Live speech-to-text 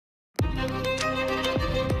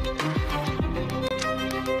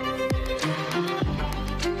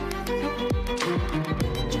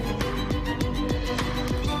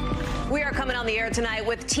on the air tonight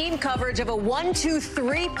with team coverage of a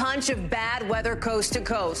 1-2-3 punch of bad weather coast to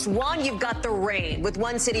coast. One, you've got the rain, with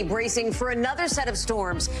one city bracing for another set of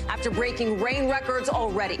storms after breaking rain records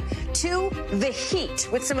already. Two, the heat,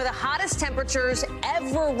 with some of the hottest temperatures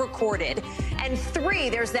ever recorded. And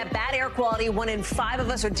three, there's that bad air quality 1 in 5 of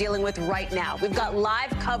us are dealing with right now. We've got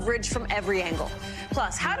live coverage from every angle.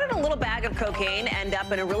 Plus, how did a little bag of cocaine end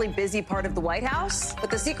up in a really busy part of the White House?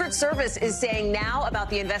 What the Secret Service is saying now about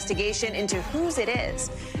the investigation into whose it is.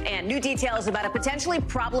 And new details about a potentially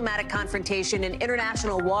problematic confrontation in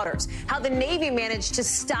international waters. How the Navy managed to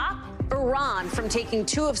stop Iran from taking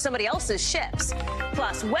 2 of somebody else's ships.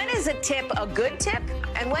 Plus, when is a tip a good tip?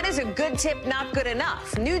 And when is a good tip not good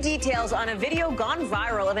enough? New details on a video gone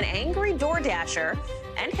viral of an angry DoorDasher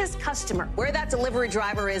and his customer, where that delivery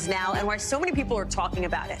driver is now and why so many people are talking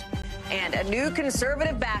about it. And a new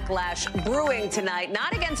conservative backlash brewing tonight,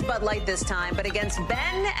 not against Bud Light this time, but against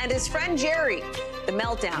Ben and his friend Jerry. The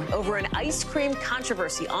meltdown over an ice cream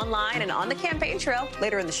controversy online and on the campaign trail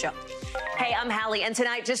later in the show. Hey, I'm Hallie, and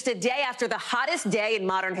tonight, just a day after the hottest day in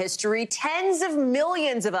modern history, tens of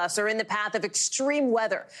millions of us are in the path of extreme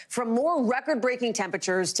weather, from more record-breaking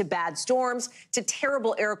temperatures to bad storms to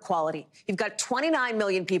terrible air quality. You've got 29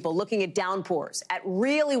 million people looking at downpours, at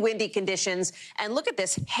really windy conditions, and look at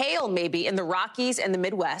this, hail maybe in the Rockies and the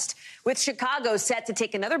Midwest, with Chicago set to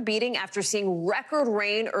take another beating after seeing record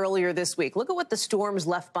rain earlier this week. Look at what the storms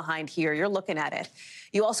left behind here. You're looking at it.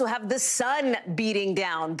 You also have the sun beating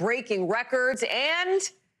down, breaking records and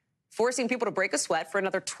forcing people to break a sweat for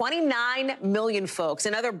another 29 million folks.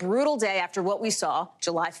 Another brutal day after what we saw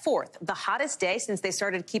July 4th, the hottest day since they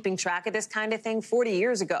started keeping track of this kind of thing 40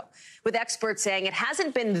 years ago, with experts saying it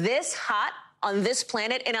hasn't been this hot on this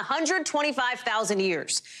planet in 125,000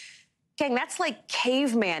 years. Gang, that's like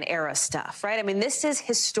caveman era stuff, right? I mean, this is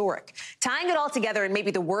historic. Tying it all together in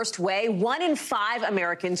maybe the worst way, 1 in 5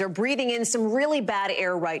 Americans are breathing in some really bad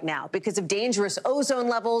air right now because of dangerous ozone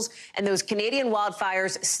levels and those Canadian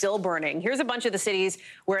wildfires still burning. Here's a bunch of the cities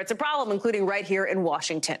where it's a problem, including right here in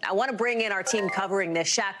Washington. I want to bring in our team covering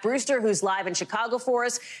this, Shaq Brewster, who's live in Chicago for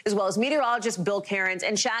us, as well as meteorologist Bill Cairns.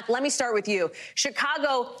 And Shaq, let me start with you.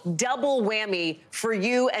 Chicago, double whammy for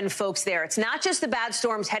you and folks there. It's not just the bad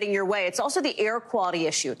storms heading your way. It's also the air quality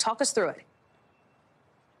issue. Talk us through it.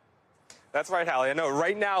 That's right, Hallie. I know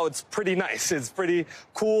right now it's pretty nice. It's pretty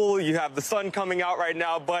cool. You have the sun coming out right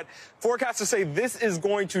now, but forecasters say this is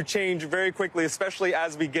going to change very quickly, especially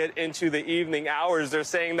as we get into the evening hours. They're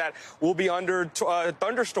saying that we'll be under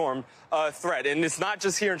thunderstorm threat. And it's not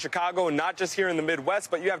just here in Chicago and not just here in the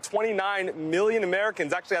Midwest, but you have 29 million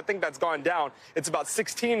Americans. Actually, I think that's gone down. It's about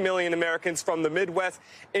 16 million Americans from the Midwest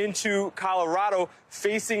into Colorado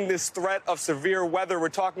facing this threat of severe weather. We're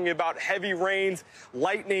talking about heavy rains,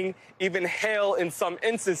 lightning, even hail in some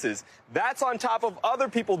instances. That's on top of other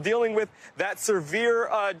people dealing with that severe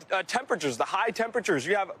temperatures, the high temperatures.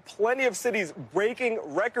 You have plenty of cities breaking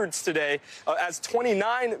records today as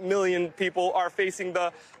 29 million people are facing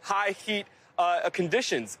the high heat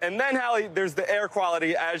conditions. And then, Hallie, there's the air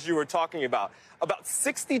quality, as you were talking about. About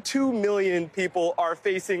 62 million people are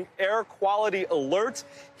facing air quality alerts.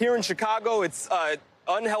 Here in Chicago, it's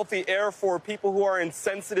unhealthy air for people who are in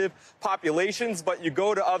sensitive populations, but you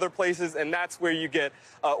go to other places and that's where you get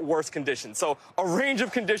worse conditions. So a range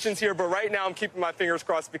of conditions here, but right now I'm keeping my fingers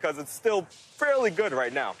crossed because it's still fairly good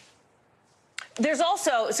right now. There's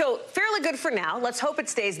also, so fairly good for now. Let's hope it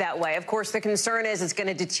stays that way. Of course, the concern is it's going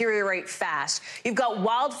to deteriorate fast. You've got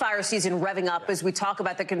wildfire season revving up as we talk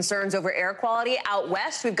about the concerns over air quality. Out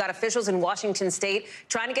west, we've got officials in Washington state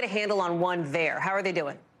trying to get a handle on one there. How are they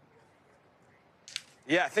doing?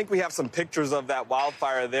 Yeah, I think we have some pictures of that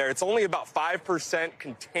wildfire there. It's only about 5%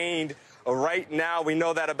 contained right now. We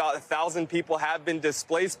know that about 1,000 people have been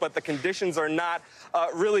displaced, but the conditions are not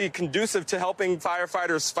really conducive to helping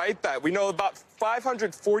firefighters fight that. We know about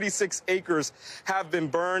 546 acres have been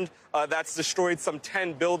burned. That's destroyed some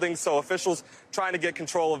 10 buildings, so officials trying to get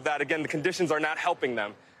control of that. Again, the conditions are not helping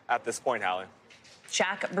them at this point, Hallie.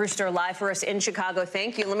 Shaq Brewster live for us in Chicago.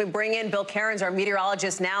 Thank you. Let me bring in Bill Cairns, our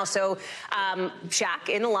meteorologist now. So, Shaq,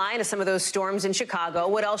 in the line of some of those storms in Chicago,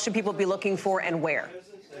 what else should people be looking for and where?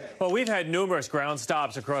 Well, we've had numerous ground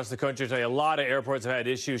stops across the country. A lot of airports have had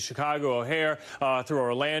issues. Chicago, O'Hare, through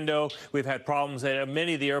Orlando. We've had problems at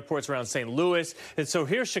many of the airports around St. Louis. And so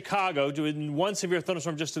here's Chicago, doing one severe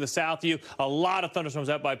thunderstorm just to the south of you. A lot of thunderstorms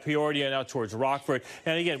out by Peoria and out towards Rockford.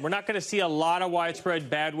 And again, we're not going to see a lot of widespread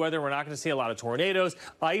bad weather. We're not going to see a lot of tornadoes,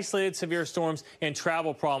 isolated severe storms, and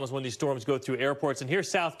travel problems when these storms go through airports. And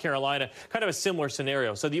here's South Carolina, kind of a similar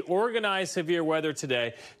scenario. So the organized severe weather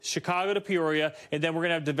today, Chicago to Peoria, and then we're going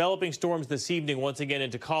to have developing storms this evening, once again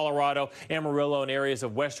into Colorado, Amarillo, and areas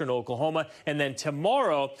of western Oklahoma. And then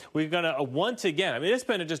tomorrow, we're going to once again, I mean, it's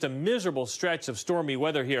been just a miserable stretch of stormy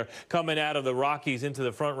weather here coming out of the Rockies into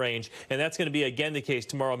the Front Range. And that's going to be again the case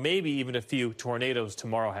tomorrow, maybe even a few tornadoes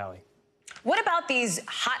tomorrow, Hallie. What about these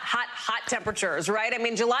hot temperatures, right? I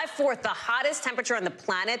mean, July 4th, the hottest temperature on the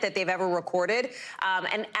planet that they've ever recorded,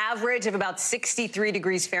 an average of about 63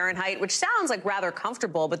 degrees Fahrenheit, which sounds like rather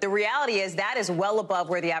comfortable, but the reality is that is well above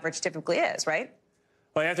where the average typically is, right?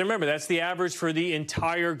 Well, you have to remember, that's the average for the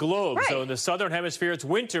entire globe. Right. So in the southern hemisphere, it's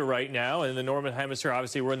winter right now. And in the northern hemisphere,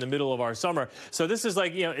 obviously, we're in the middle of our summer. So this is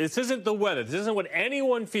like, this isn't the weather. This isn't what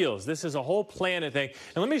anyone feels. This is a whole planet thing.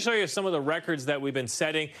 And let me show you some of the records that we've been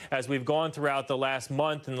setting as we've gone throughout the last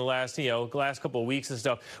month and the last, last couple of weeks and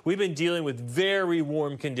stuff. We've been dealing with very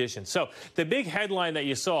warm conditions. So the big headline that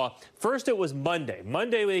you saw, first it was Monday.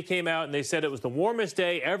 Monday they came out and they said it was the warmest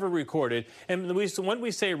day ever recorded. And when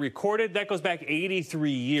we say recorded, that goes back 83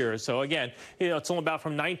 years. So again, it's only about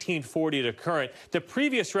from 1940 to current. The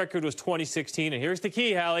previous record was 2016. And here's the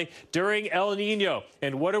key, Hallie, during El Nino.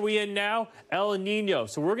 And what are we in now? El Nino.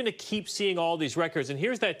 So we're going to keep seeing all these records. And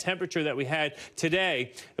here's that temperature that we had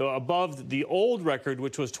today above the old record,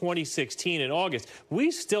 which was 2016 in August. We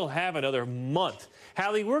still have another month.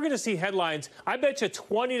 Hallie, we're going to see headlines, I bet you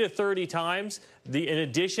 20 to 30 times. In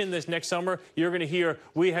addition, this next summer, you're going to hear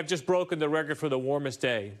we have just broken the record for the warmest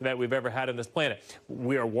day that we've ever had on this planet.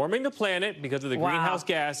 We are warming the planet because of the greenhouse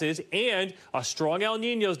gases, and a strong El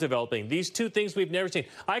Nino is developing. These two things we've never seen.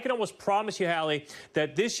 I can almost promise you, Hallie,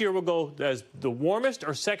 that this year will go as the warmest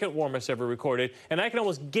or second warmest ever recorded. And I can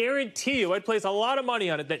almost guarantee you, I'd place a lot of money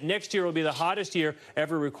on it, that next year will be the hottest year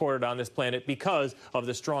ever recorded on this planet because of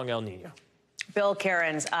the strong El Nino. Bill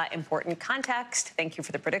Caron's important context. Thank you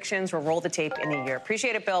for the predictions. We'll roll the tape in a year.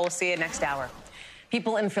 Appreciate it, Bill. We'll see you next hour.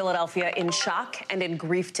 People in Philadelphia in shock and in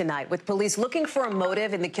grief tonight, with police looking for a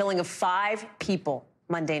motive in the killing of 5 people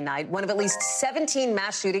Monday night, one of at least 17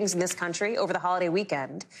 mass shootings in this country over the holiday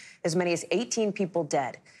weekend, as many as 18 people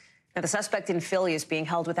dead. Now, the suspect in Philly is being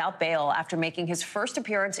held without bail after making his first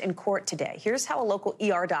appearance in court today. Here's how a local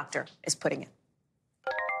ER doctor is putting it.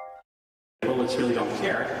 Bullets really don't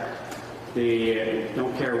care. They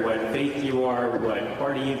don't care what faith you are, what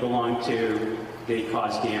party you belong to. They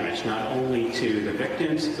cause damage, not only to the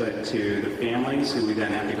victims, but to the families who we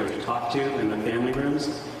then have to go to talk to in the family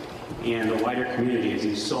rooms, and the wider community, as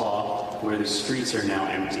you saw, where the streets are now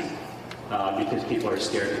empty because people are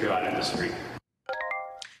scared to go out in the street.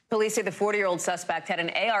 Police say the 40-year-old suspect had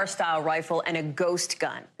an AR-style rifle and a ghost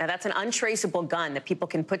gun. Now, that's an untraceable gun that people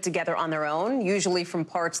can put together on their own, usually from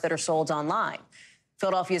parts that are sold online.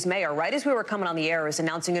 Philadelphia's mayor, right as we were coming on the air, is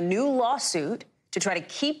announcing a new lawsuit to try to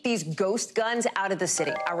keep these ghost guns out of the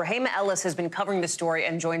city. Our Rahema Ellis has been covering the story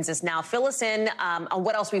and joins us now. Fill us in on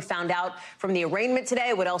what else we found out from the arraignment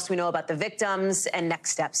today, what else we know about the victims, and next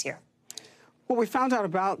steps here. Well, we found out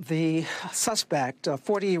about the suspect, a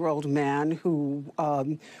 40-year-old man who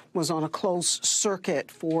was on a closed circuit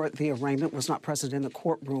for the arraignment, was not present in the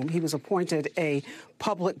courtroom. He was appointed a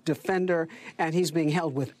public defender, and he's being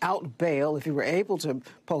held without bail. If he were able to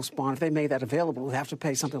post bond, if they made that available, he'd have to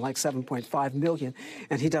pay something like $7.5 million,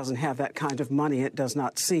 and he doesn't have that kind of money, it does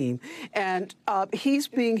not seem. And he's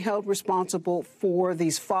being held responsible for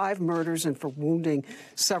these 5 murders and for wounding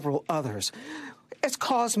several others. It's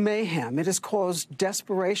caused mayhem. It has caused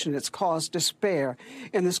desperation. It's caused despair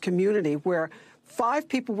in this community where 5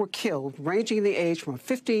 people were killed, ranging in the age from a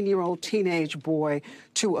 15-year-old teenage boy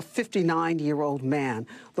to a 59-year-old man.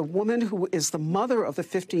 The woman who is the mother of the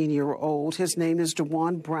 15-year-old, his name is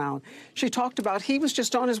DeJuan Brown. She talked about he was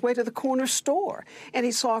just on his way to the corner store, and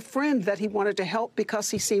he saw a friend that he wanted to help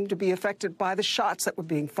because he seemed to be affected by the shots that were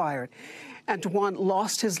being fired. And DeJuan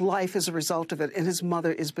lost his life as a result of it, and his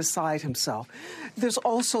mother is beside himself. There's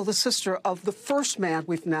also the sister of the first man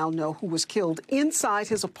we now know who was killed inside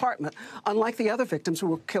his apartment, unlike the other victims who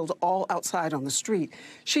were killed all outside on the street.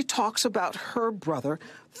 She talks about her brother,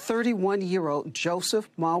 31-year-old Joseph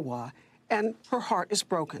Mawa, and her heart is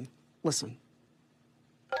broken. Listen.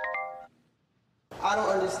 I don't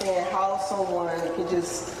understand how someone can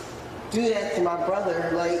just do that to my brother.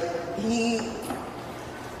 Like,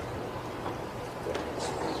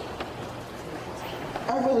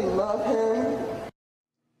 I really love him.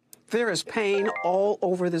 There is pain all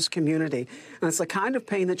over this community, and it's the kind of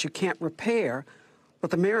pain that you can't repair,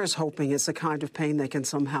 but the mayor is hoping it's the kind of pain they can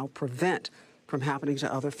somehow prevent from happening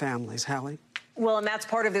to other families. Hallie? Well, and that's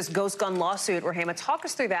part of this ghost gun lawsuit. Rahema, talk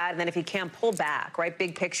us through that, and then if you can, pull back, right,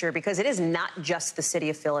 big picture, because it is not just the city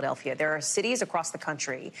of Philadelphia. There are cities across the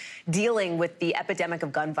country dealing with the epidemic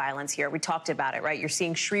of gun violence here. We talked about it, right? You're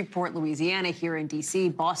seeing Shreveport, Louisiana, here in D.C.,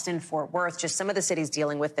 Boston, Fort Worth, just some of the cities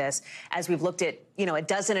dealing with this as we've looked at, you know,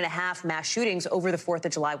 12.5 mass shootings over the 4th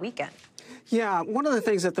of July weekend. Yeah, one of the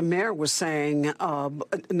things that the mayor was saying,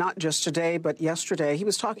 not just today, but yesterday, he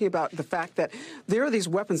was talking about the fact that there are these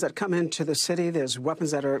weapons that come into the city. There's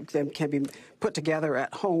weapons that can be put together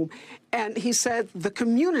at home. And he said the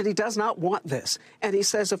community does not want this. And he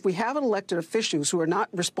says if we have elected officials who are not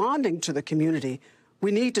responding to the community,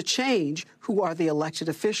 we need to change who are the elected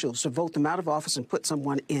officials to vote them out of office and put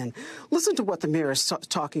someone in. Listen to what the mayor is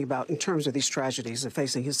talking about in terms of these tragedies that are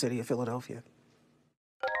facing his city of Philadelphia.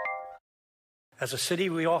 As a city,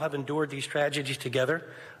 we all have endured these tragedies together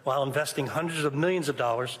while investing hundreds of millions of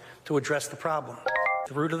dollars to address the problem.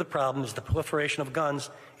 The root of the problem is the proliferation of guns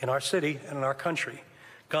in our city and in our country.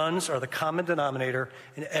 Guns are the common denominator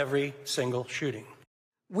in every single shooting.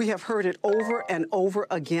 We have heard it over and over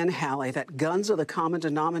again, Hallie, that guns are the common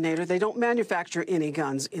denominator. They don't manufacture any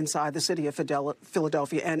guns inside the city of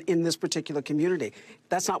Philadelphia and in this particular community.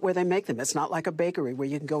 That's not where they make them. It's not like a bakery where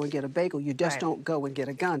you can go and get a bagel. You just don't go and get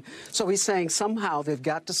a gun. So he's saying somehow they've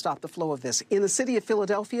got to stop the flow of this. In the city of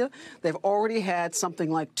Philadelphia, they've already had something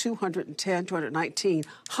like 210, 219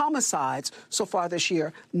 homicides so far this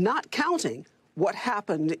year, not counting what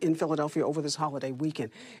happened in Philadelphia over this holiday weekend.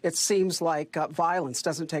 It seems like violence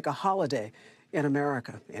doesn't take a holiday in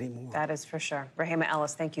America anymore. That is for sure. Rahema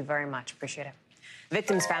Ellis, thank you very much. Appreciate it.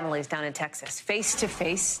 Victims' families down in Texas face to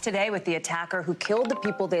face today with the attacker who killed the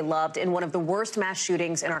people they loved in one of the worst mass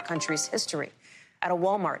shootings in our country's history. At a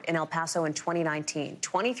Walmart in El Paso in 2019,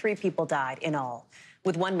 23 people died in all,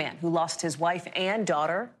 with one man who lost his wife and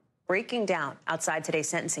daughter breaking down outside today's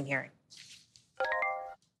sentencing hearing.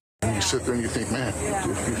 You sit there and you think, man,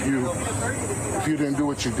 if you didn't do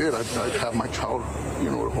what you did, I'd have my child, you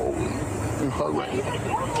know, at home and hug right now.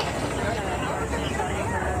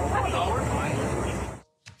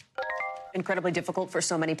 Incredibly difficult for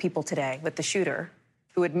so many people today, with the shooter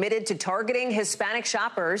who admitted to targeting Hispanic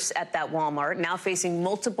shoppers at that Walmart, now facing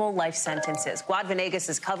multiple life sentences. Guad Venegas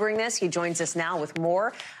is covering this. He joins us now with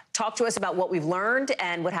more. Talk to us about what we've learned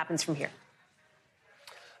and what happens from here.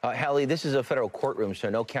 Hallie, this is a federal courtroom, so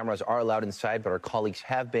no cameras are allowed inside, but our colleagues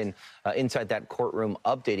have been inside that courtroom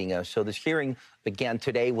updating us. So this hearing began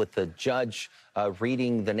today with the judge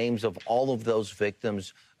reading the names of all of those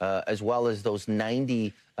victims, as well as those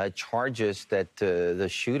 90 charges that the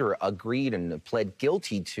shooter agreed and pled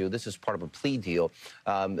guilty to. This is part of a plea deal.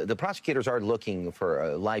 The prosecutors are looking for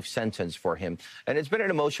a life sentence for him. And it's been an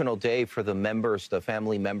emotional day for the members, the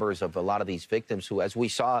family members of a lot of these victims who, as we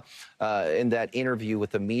saw in that interview with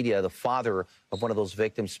the media, the father of one of those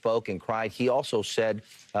victims spoke and cried. He also said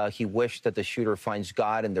he wished that the shooter finds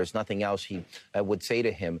God and there's nothing else he would say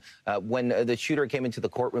to him. When the shooter came into the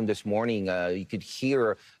courtroom this morning, you could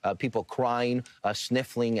hear people crying,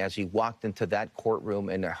 sniffling as he walked into that courtroom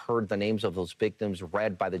and heard the names of those victims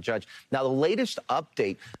read by the judge. Now, the latest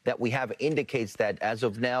update that we have indicates that as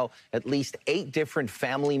of now, at least 8 different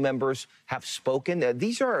family members have spoken.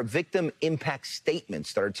 These are victim impact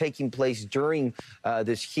statements that are taking place during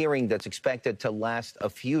this hearing that's expected to last a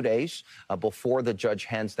few days before the judge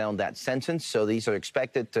hands down that sentence. So these are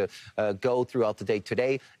expected to go throughout the day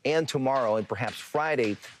today and tomorrow, and perhaps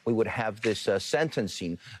Friday we would have this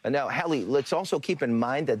sentencing. And now, Hallie, let's also keep in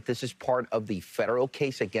mind that this is part of the federal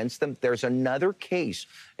case against them. There's another case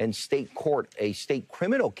in state court, a state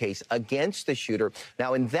criminal case against the shooter.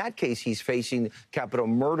 Now, in that case, he's facing capital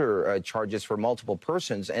murder charges for multiple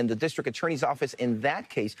persons, and the district attorney's office in that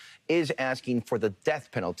case is asking for the death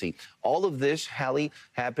penalty. All of this, Hallie,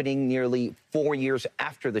 happening nearly 4 years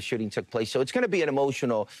after the shooting took place. So it's going to be an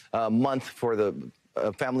emotional month for the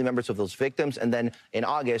family members of those victims. And then in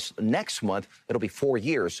August, next month, it'll be 4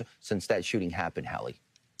 years since that shooting happened, Hallie.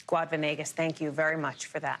 Guad Venegas, thank you very much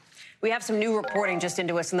for that. We have some new reporting just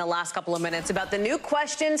into us in the last couple of minutes about the new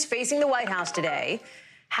questions facing the White House today.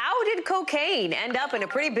 How did cocaine end up in a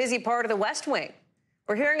pretty busy part of the West Wing?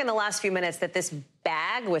 We're hearing in the last few minutes that this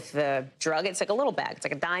bag with the drug, it's like a little bag, it's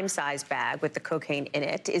like a dime-sized bag with the cocaine in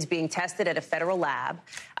it, is being tested at a federal lab.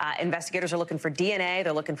 Investigators are looking for DNA,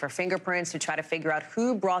 they're looking for fingerprints to try to figure out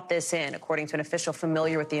who brought this in, according to an official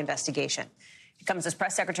familiar with the investigation. It comes as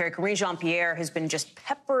Press Secretary Karine Jean-Pierre has been just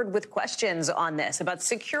peppered with questions on this, about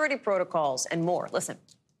security protocols and more. Listen.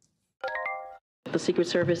 The Secret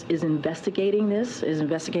Service is investigating this, is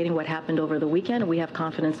investigating what happened over the weekend, and we have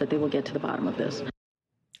confidence that they will get to the bottom of this.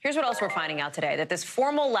 Here's what else we're finding out today, that this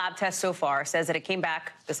formal lab test so far says that it came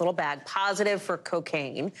back, this little bag, positive for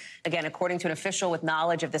cocaine. Again, according to an official with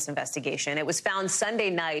knowledge of this investigation. It was found Sunday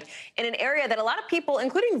night in an area that a lot of people,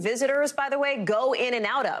 including visitors, by the way, go in and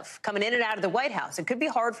out of, coming in and out of the White House. It could be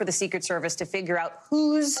hard for the Secret Service to figure out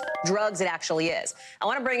whose drugs it actually is. I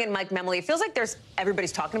want to bring in Mike Memoli. It feels like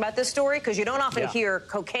everybody's talking about this story because you don't often hear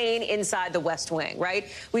cocaine inside the West Wing, right?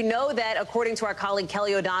 We know that, according to our colleague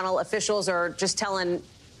Kelly O'Donnell, officials are just telling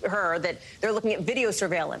her that they're looking at video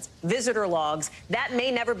surveillance, visitor logs. That may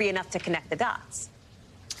never be enough to connect the dots.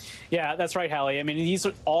 Yeah, that's right, Hallie. I mean, these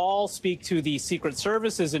all speak to the Secret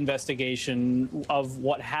Service's investigation of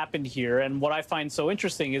what happened here. And what I find so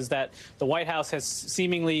interesting is that the White House has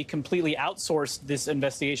seemingly completely outsourced this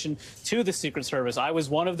investigation to the Secret Service. I was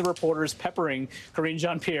one of the reporters peppering Karine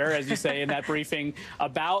Jean-Pierre, as you say, in that briefing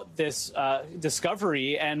about this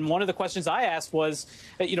discovery. And one of the questions I asked was,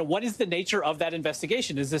 what is the nature of that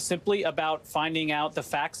investigation? Is this simply about finding out the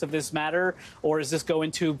facts of this matter, or is this go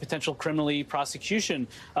into potential criminal prosecution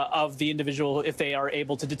of the individual if they are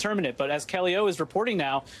able to determine it? But as Kelly O is reporting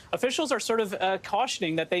now, officials are sort of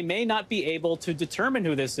cautioning that they may not be able to determine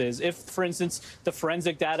who this is if, for instance, the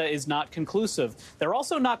forensic data is not conclusive. They're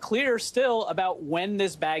also not clear still about when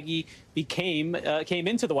this baggie came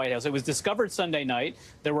into the White House. It was discovered Sunday night.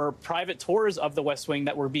 There were private tours of the West Wing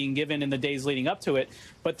that were being given in the days leading up to it,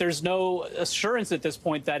 but there's no assurance at this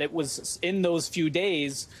point that it was in those few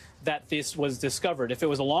days that this was discovered. If it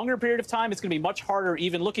was a longer period of time, it's going to be much harder,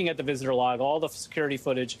 even looking at the visitor log, all the security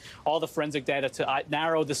footage, all the forensic data, to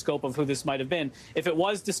narrow the scope of who this might have been. If it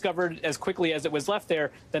was discovered as quickly as it was left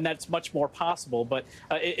there, then that's much more possible. But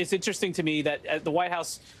it's interesting to me that the White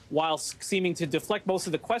House, while seeming to deflect most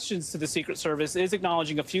of the questions to the Secret Service, is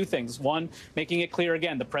acknowledging a few things. One, making it clear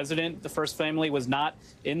again, the president, the first family, was not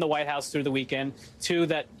in the White House through the weekend. Two,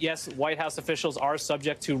 that yes, White House officials are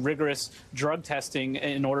subject to rigorous drug testing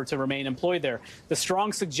in order to remain employed there. The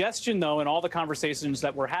strong suggestion, though, in all the conversations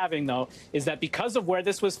that we're having, though, is that because of where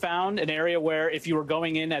this was found, an area where if you were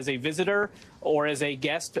going in as a visitor or as a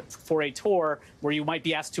guest for a tour where you might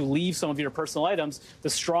be asked to leave some of your personal items, the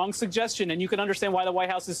strong suggestion, and you can understand why the White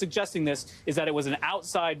House is suggesting this, is that it was an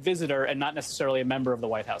outside visitor and not necessarily a member of the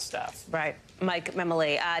White House staff. Right. Mike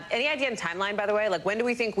Memoli, any idea on timeline, by the way? Like, when do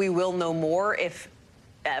we think we will know more, if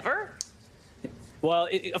ever? Well,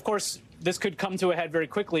 of course, this could come to a head very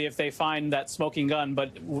quickly if they find that smoking gun,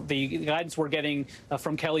 but the guidance we're getting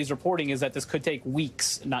from Kelly's reporting is that this could take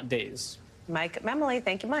weeks, not days. Mike Memoli,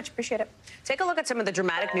 thank you much. Appreciate it. Take a look at some of the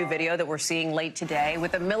dramatic new video that we're seeing late today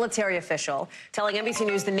with a military official telling NBC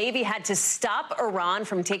News the Navy had to stop Iran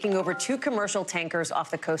from taking over 2 commercial tankers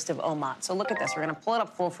off the coast of Oman. So look at this. We're going to pull it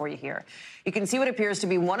up full for you here. You can see what appears to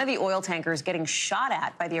be one of the oil tankers getting shot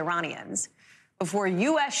at by the Iranians before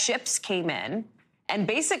U.S. ships came in and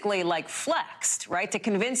basically, flexed, right, to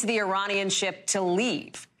convince the Iranian ship to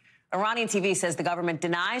leave. Iranian TV says the government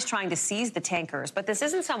denies trying to seize the tankers, but this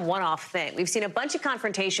isn't some one-off thing. We've seen a bunch of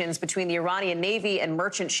confrontations between the Iranian Navy and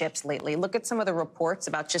merchant ships lately. Look at some of the reports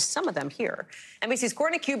about just some of them here. NBC's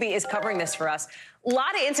Courtney Kuby is covering this for us. A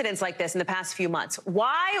lot of incidents like this in the past few months.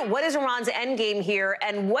 Why? What is Iran's endgame here?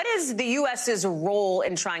 And what is the U.S.'s role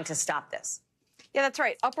in trying to stop this? Yeah, that's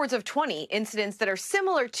right. Upwards of 20 incidents that are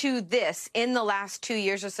similar to this in the last 2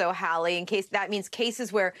 years or so, Hallie. That means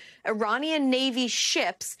cases where Iranian Navy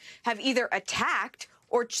ships have either attacked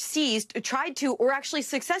or tried to, or actually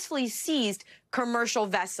successfully seized commercial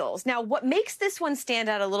vessels. Now, what makes this one stand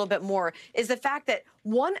out a little bit more is the fact that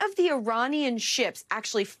one of the Iranian ships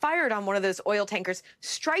actually fired on one of those oil tankers,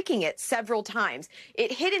 striking it several times.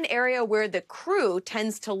 It hit an area where the crew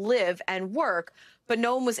tends to live and work, but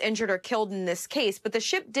no one was injured or killed in this case. But the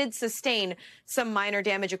ship did sustain some minor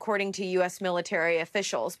damage, according to U.S. military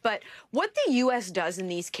officials. But what the U.S. does in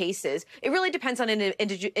these cases, it really depends on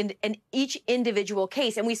in each individual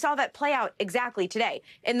case. And we saw that play out exactly today.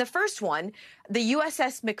 In the first one, the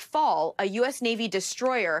USS McFall, a U.S. Navy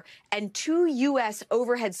destroyer, and 2 U.S.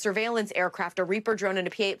 overhead surveillance aircraft, a Reaper drone and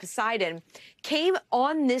a P-8 Poseidon, came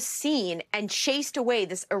on this scene and chased away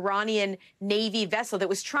this Iranian Navy vessel that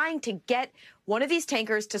was trying to get one of these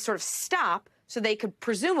tankers to sort of stop so they could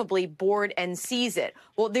presumably board and seize it.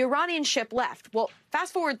 Well, the Iranian ship left. Well,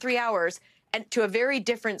 fast forward 3 hours and to a very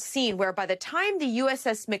different scene where by the time the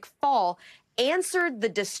USS McFall answered the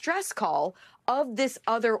distress call of this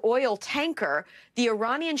other oil tanker, the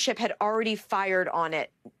Iranian ship had already fired on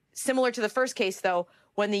it. Similar to the first case, though,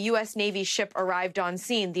 when the U.S. Navy ship arrived on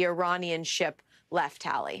scene, the Iranian ship left,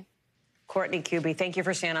 Hallie. Courtney Kuby, thank you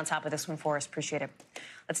for staying on top of this one for us. Appreciate it.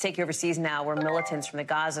 Let's take you overseas now, where militants from the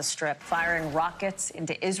Gaza Strip firing rockets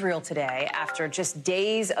into Israel today after just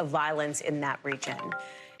days of violence in that region.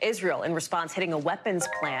 Israel, in response, hitting a weapons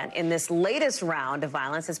plant in this latest round of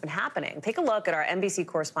violence that's been happening. Take a look at our NBC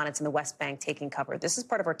correspondents in the West Bank taking cover. This is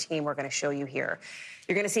part of our team we're going to show you here.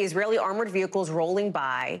 You're going to see Israeli armored vehicles rolling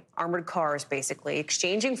by, armored cars, basically,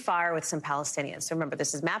 exchanging fire with some Palestinians. So remember,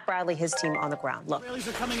 this is Matt Bradley, his team on the ground. Look. Israelis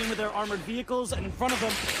are coming in with their armored vehicles, and in front of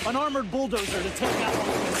them, an armored bulldozer to take out all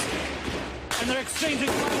of this. And they're exchanging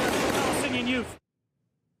fire with Palestinian youth.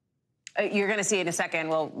 You're going to see in a second,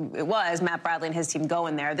 well, it was Matt Bradley and his team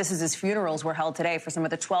going there. This is his funerals were held today for some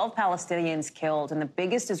of the 12 Palestinians killed in the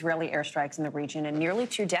biggest Israeli airstrikes in the region in nearly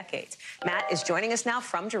 2 decades. Matt is joining us now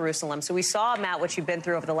from Jerusalem. So we saw, Matt, what you've been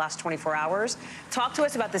through over the last 24 hours. Talk to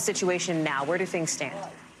us about the situation now. Where do things stand?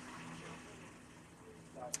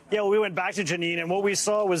 Yeah, well, we went back to Jenin, and what we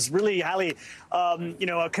saw was really, Hallie,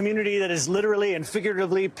 a community that is literally and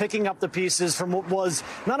figuratively picking up the pieces from what was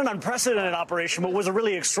not an unprecedented operation, but was a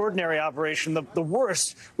really extraordinary operation, the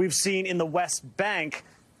worst we've seen in the West Bank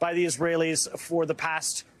by the Israelis for the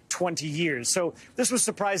past 20 years. So this was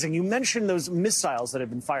surprising. You mentioned those missiles that have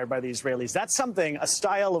been fired by the Israelis. That's something, a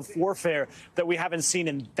style of warfare that we haven't seen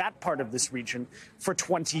in that part of this region for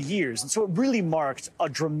 20 years. And so it really marked a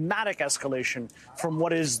dramatic escalation from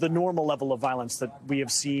what is the normal level of violence that we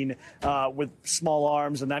have seen with small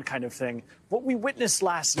arms and that kind of thing. What we witnessed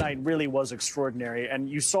last night really was extraordinary, and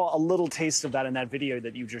you saw a little taste of that in that video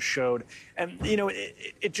that you just showed. And,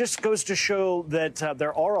 it just goes to show that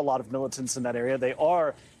there are a lot of militants in that area. They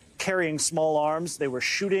are carrying small arms. They were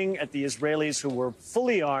shooting at the Israelis, who were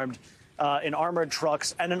fully armed in armored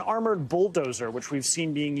trucks, and an armored bulldozer, which we've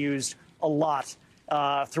seen being used a lot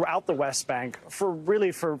throughout the West Bank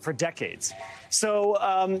for decades. So,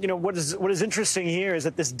 what is interesting here is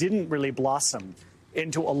that this didn't really blossom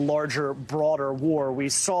into a larger, broader war. We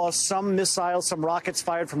saw some missiles, some rockets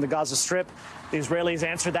fired from the Gaza Strip. The Israelis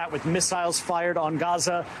answered that with missiles fired on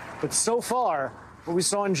Gaza. But so far, what we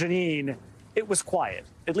saw in Jenin, it was quiet,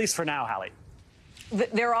 at least for now, Hallie.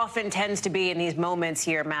 There often tends to be in these moments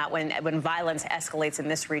here, Matt, when violence escalates in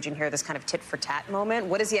this region here, this kind of tit-for-tat moment.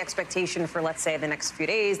 What is the expectation for, let's say, the next few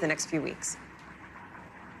days, the next few weeks?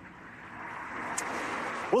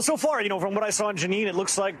 Well, so far, from what I saw in Jenin, it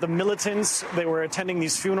looks like the militants, they were attending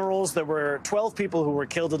these funerals. There were 12 people who were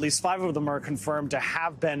killed. At least 5 of them are confirmed to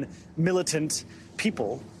have been militant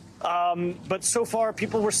people. But so far,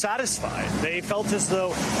 people were satisfied. They felt as though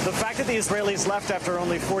the fact that the Israelis left after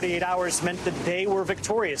only 48 hours meant that they were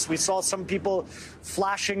victorious. We saw some people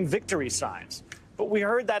flashing victory signs. But we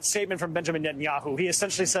heard that statement from Benjamin Netanyahu. He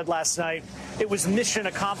essentially said last night it was mission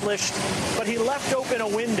accomplished, but he left open a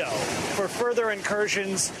window for further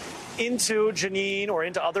incursions into Jenin or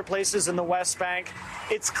into other places in the West Bank.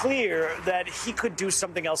 It's clear that he could do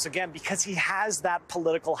something else again because he has that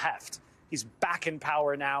political heft. He's back in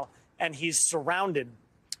power now, and he's surrounded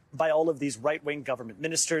by all of these right-wing government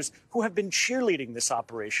ministers who have been cheerleading this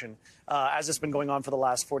operation as it's been going on for the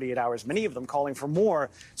last 48 hours, many of them calling for more.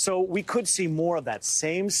 So we could see more of that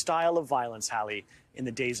same style of violence, Hallie, in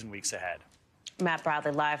the days and weeks ahead. Matt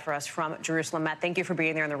Bradley live for us from Jerusalem. Matt, thank you for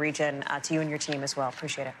being there in the region, to you and your team as well.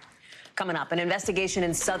 Appreciate it. Coming up, an investigation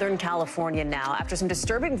in Southern California now after some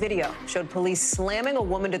disturbing video showed police slamming a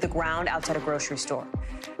woman to the ground outside a grocery store.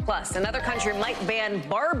 Plus, another country might ban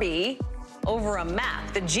Barbie over a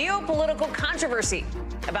map. The geopolitical controversy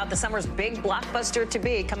about the summer's big blockbuster to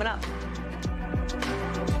be coming up.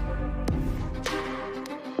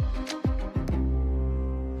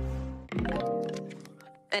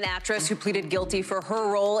 An actress who pleaded guilty for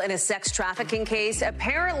her role in a sex trafficking case,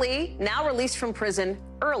 apparently now released from prison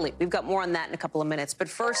early. We've got more on that in a couple of minutes. But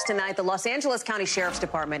first tonight, the Los Angeles County Sheriff's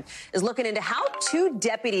Department is looking into how 2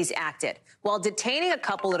 deputies acted while detaining a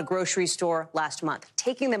couple at a grocery store last month,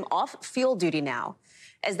 taking them off field duty now.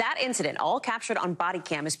 As that incident, all captured on body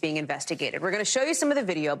cam, is being investigated. We're going to show you some of the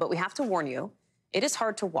video, but we have to warn you, it is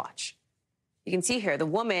hard to watch. You can see here, the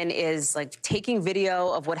woman is taking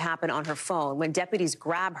video of what happened on her phone. When deputies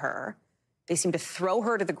grab her, they seem to throw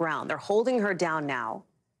her to the ground. They're holding her down now,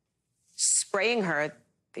 spraying her.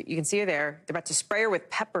 You can see her there. They're about to spray her with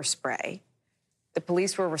pepper spray. The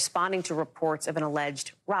police were responding to reports of an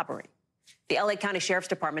alleged robbery. The LA County Sheriff's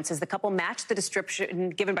Department says the couple matched the description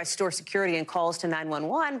given by store security and calls to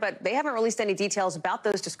 911, but they haven't released any details about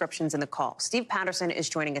those descriptions in the call. Steve Patterson is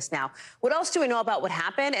joining us now. What else do we know about what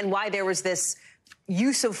happened and why there was this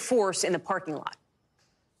use of force in the parking lot?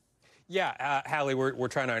 Yeah, Hallie, we're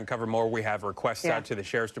trying to uncover more. We have requests out to the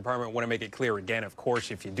Sheriff's Department. Want to make it clear again, of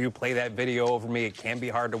course, if you do play that video over me, it can be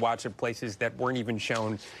hard to watch at places that weren't even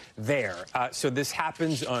shown there. So this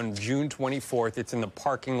happens on June 24th. It's in the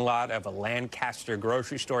parking lot of a Lancaster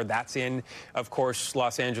grocery store. That's in, of course,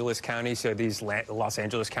 Los Angeles County. So these Los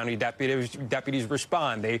Angeles County deputies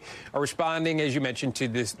respond. They are responding, as you mentioned, to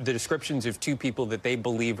the descriptions of two people that they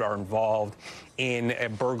believe are involved in a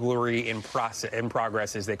burglary in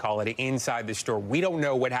progress, as they call it, inside the store. We don't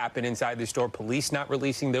know what happened inside the store. Police not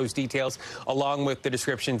releasing those details, along with the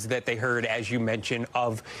descriptions that they heard, as you mentioned,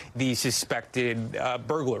 of the suspected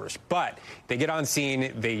burglars. But they get on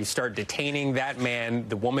scene. They start detaining that man.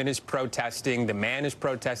 The woman is protesting. The man is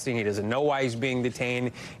protesting. He doesn't know why he's being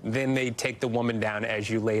detained. Then they take the woman down, as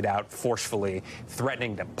you laid out, forcefully,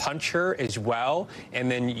 threatening to punch her as well, and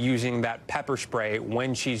then using that pepper spray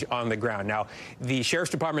when she's on the ground. Now, the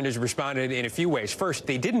Sheriff's Department has responded in a few ways. First,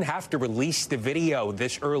 they didn't have to release the video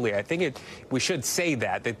this early. I think we should say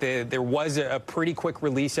that there was a pretty quick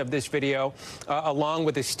release of this video, along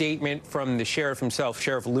with a statement from the sheriff himself,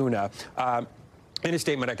 Sheriff Luna. In a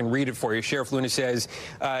statement, I can read it for you. Sheriff Luna says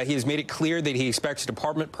he has made it clear that he expects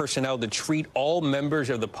department personnel to treat all members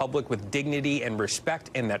of the public with dignity and respect,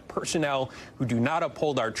 and that personnel who do not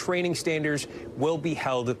uphold our training standards will be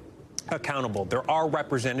held accountable. There are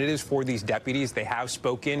representatives for these deputies. They have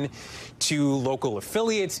spoken to local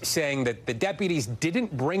affiliates, saying that the deputies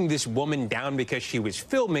didn't bring this woman down because she was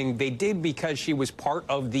filming. They did because she was part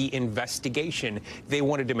of the investigation. They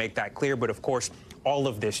wanted to make that clear. But of course, all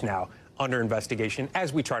of this now under investigation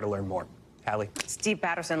as we try to learn more. Hallie. Steve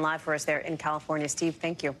Patterson live for us there in California. Steve,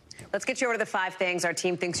 thank you. Let's get you over to the 5 things our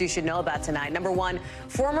team thinks you should know about tonight. Number 1,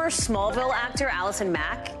 former Smallville actor Allison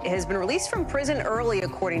Mack has been released from prison early,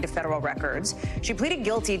 according to federal records. She pleaded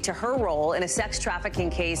guilty to her role in a sex trafficking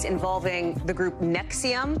case involving the group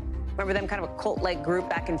NXIVM. Remember them, kind of a cult-like group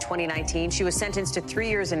back in 2019? She was sentenced to 3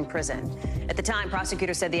 years in prison. At the time,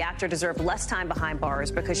 prosecutors said the actor deserved less time behind bars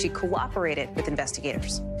because she cooperated with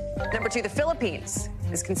investigators. Number 2, the Philippines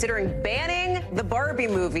is considering banning the Barbie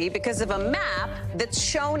movie because of a map that's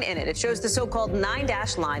shown in it. It shows the so-called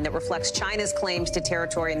 9-dash line that reflects China's claims to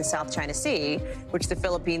territory in the South China Sea, which the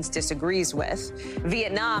Philippines disagrees with.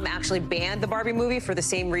 Vietnam actually banned the Barbie movie for the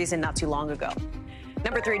same reason not too long ago.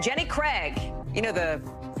 Number 3, Jenny Craig. You know, the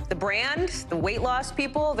brand, the weight loss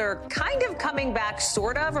people, they're kind of coming back,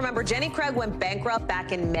 sort of. Remember, Jenny Craig went bankrupt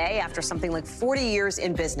back in May after something like 40 years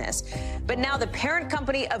in business. But now the parent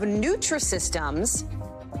company of Nutrisystems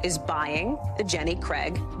is buying the Jenny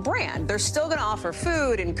Craig brand. They're still going to offer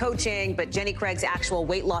food and coaching, but Jenny Craig's actual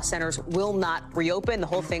weight loss centers will not reopen. The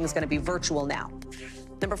whole thing is going to be virtual now.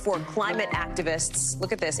 Number 4, climate activists.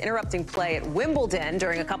 Look at this, interrupting play at Wimbledon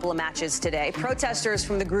during a couple of matches today. Protesters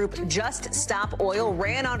from the group Just Stop Oil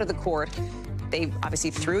ran onto the court. They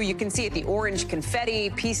obviously threw, you can see it, the orange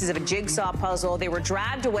confetti, pieces of a jigsaw puzzle. They were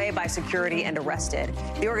dragged away by security and arrested.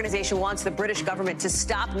 The organization wants the British government to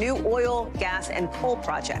stop new oil, gas, and coal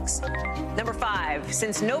projects. Number 5,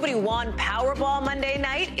 since nobody won Powerball Monday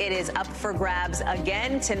night, it is up for grabs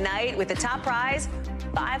again tonight with the top prize,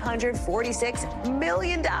 $546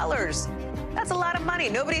 million. That's a lot of money.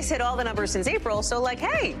 Nobody's hit all the numbers since April, so like,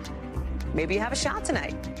 hey, maybe you have a shot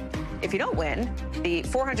tonight. If you don't win, the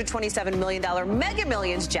 $427 million Mega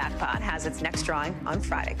Millions jackpot has its next drawing on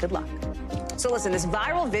Friday. Good luck. So listen, this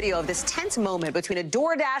viral video of this tense moment between a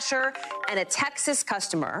DoorDasher and a Texas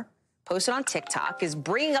customer posted on TikTok is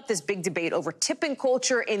bringing up this big debate over tipping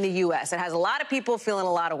culture in the U.S. It has a lot of people feeling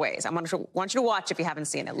a lot of ways. I want you to watch if you haven't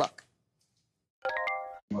seen it. Look.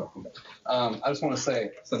 I just want to say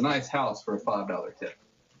it's a nice house for a $5 tip.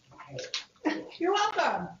 You're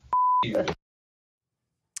welcome.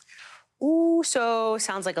 Ooh, so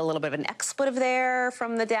sounds like a little bit of an expletive there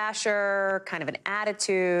from the Dasher, kind of an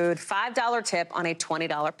attitude. $5 tip on a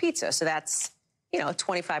 $20 pizza. So that's, you know, a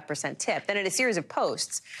 25% tip. Then in a series of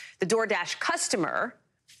posts, the DoorDash customer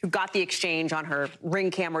who got the exchange on her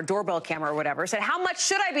Ring camera, doorbell camera or whatever, said, how much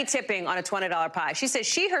should I be tipping on a $20 pie? She says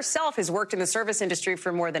she herself has worked in the service industry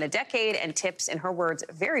for more than a decade and tips, in her words,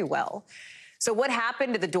 very well. So what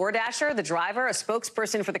happened to the DoorDasher, the driver? A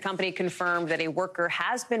spokesperson for the company confirmed that a worker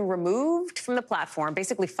has been removed from the platform,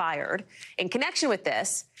 basically fired, in connection with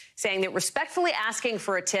this, saying that respectfully asking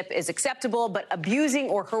for a tip is acceptable, but abusing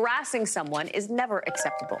or harassing someone is never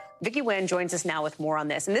acceptable. Vicky Nguyen joins us now with more on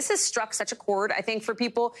this. And this has struck such a chord, I think, for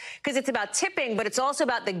people, because it's about tipping, but it's also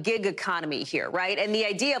about the gig economy here, right? And the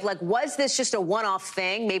idea of, like, was this just a one-off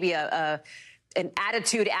thing, maybe a an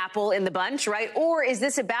attitude apple in the bunch, right? Or is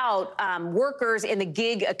this about workers in the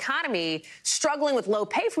gig economy struggling with low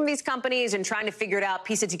pay from these companies and trying to figure it out,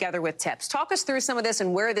 piece it together with tips? Talk us through some of this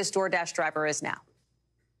and where this DoorDash driver is now.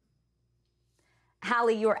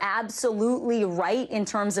 Hallie, you're absolutely right in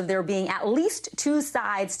terms of there being at least two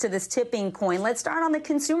sides to this tipping coin. Let's start on the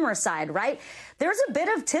consumer side, right? There's a bit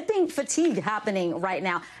of tipping fatigue happening right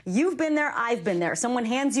now. You've been there, I've been there. Someone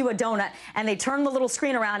hands you a donut and they turn the little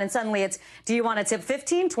screen around and suddenly it's, do you want to tip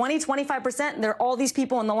 15, 20, 25%? And there are all these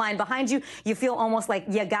people in the line behind you. You feel almost like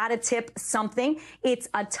you got to tip something. It's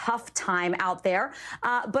a tough time out there.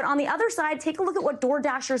 But on the other side, take a look at what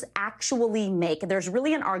DoorDashers actually make. There's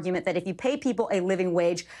really an argument that if you pay people a living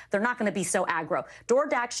wage, they're not going to be so aggro.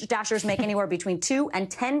 DoorDashers make anywhere between $2 and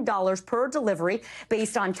 $10 per delivery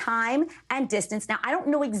based on time and distance. Now, I don't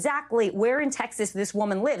know exactly where in Texas this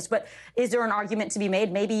woman lives, but is there an argument to be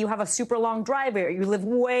made? Maybe you have a super long drive or you live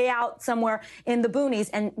way out somewhere in the boonies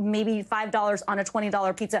and maybe $5 on a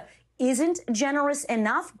 $20 pizza isn't generous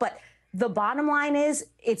enough. But the bottom line is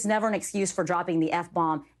it's never an excuse for dropping the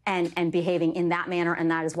F-bomb and behaving in that manner.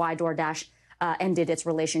 And that is why DoorDash ended its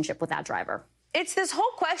relationship with that driver. It's this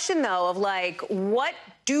whole question, though, of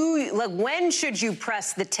when should you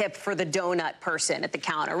press the tip for the donut person at the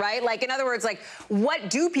counter, right? Like, in other words, like, what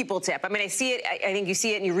do people tip? I mean, I see it. I think you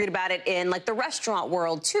see it and you read about it in like the restaurant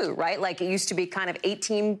world, too, right? Like, it used to be kind of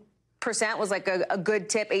 18% was like a good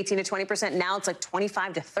tip, 18 to 20%. Now it's like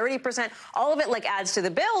 25 to 30%. All of it like adds to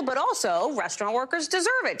the bill, but also restaurant workers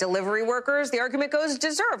deserve it. Delivery workers, the argument goes,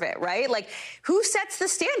 deserve it, right? Like, who sets the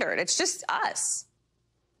standard? It's just us.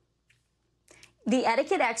 The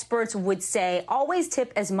etiquette experts would say always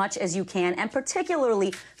tip as much as you can, and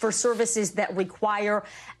particularly for services that require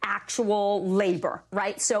actual labor,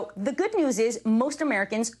 right? So the good news is most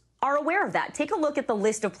Americans are aware of that. Take a look at the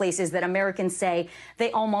list of places that Americans say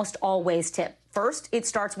they almost always tip. First, it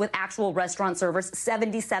starts with actual restaurant servers.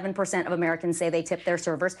 77% of Americans say they tip their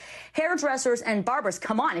servers. Hairdressers and barbers,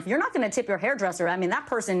 come on. If you're not going to tip your hairdresser, I mean, that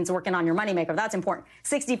person's working on your moneymaker. That's important.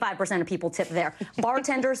 65% of people tip there.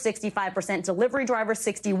 Bartenders, 65%. Delivery drivers,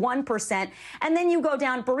 61%. And then you go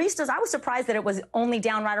down. Baristas, I was surprised that it was only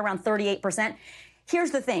down right around 38%.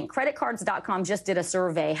 Here's the thing. Creditcards.com just did a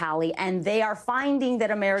survey, Hallie, and they are finding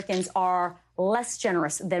that Americans are less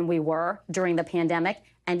generous than we were during the pandemic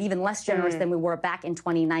and even less generous than we were back in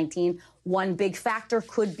 2019. One big factor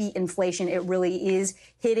could be inflation. It really is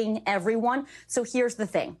hitting everyone. So here's the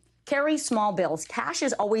thing. Carry small bills. Cash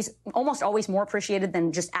is almost always more appreciated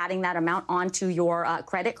than just adding that amount onto your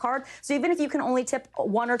credit card. So even if you can only tip $1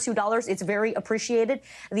 or $2, it's very appreciated.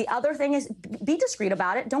 The other thing is be discreet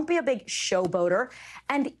about it. Don't be a big showboater.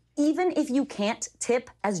 And even if you can't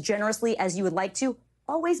tip as generously as you would like to,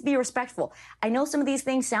 always be respectful. I know some of these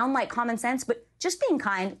things sound like common sense, but just being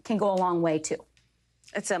kind can go a long way, too.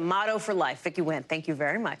 It's a motto for life. Vicki Nguyen, thank you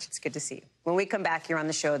very much. It's good to see you. When we come back here on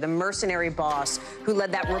the show, the mercenary boss who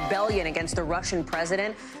led that rebellion against the Russian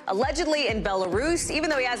president, allegedly in Belarus, even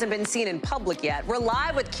though he hasn't been seen in public yet. We're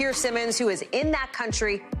live with Keir Simmons, who is in that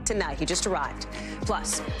country tonight. He just arrived.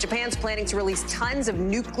 Plus, Japan's planning to release tons of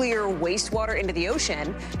nuclear wastewater into the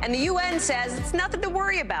ocean, and the UN says it's nothing to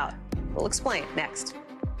worry about. We'll explain next.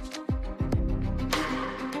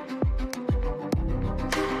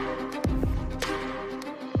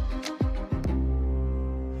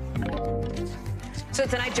 So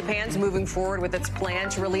tonight, Japan's moving forward with its plan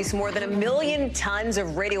to release more than 1 million tons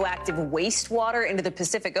of radioactive wastewater into the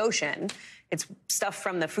Pacific Ocean. It's stuff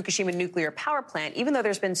from the Fukushima nuclear power plant, even though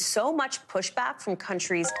there's been so much pushback from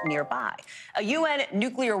countries nearby. A UN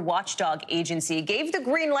nuclear watchdog agency gave the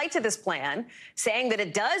green light to this plan, saying that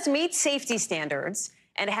it does meet safety standards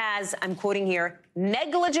and has, I'm quoting here,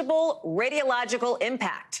 negligible radiological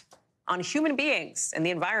impact on human beings and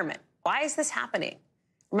the environment. Why is this happening?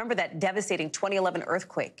 Remember that devastating 2011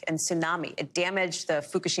 earthquake and tsunami. It damaged the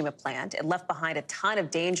Fukushima plant. It left behind a ton of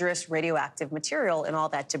dangerous radioactive material and all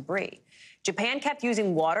that debris. Japan kept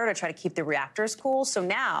using water to try to keep the reactors cool, so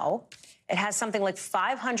now it has something like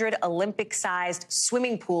 500 Olympic-sized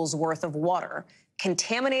swimming pools worth of water,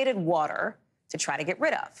 contaminated water, to try to get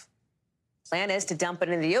rid of. Plan is to dump it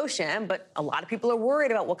into the ocean, but a lot of people are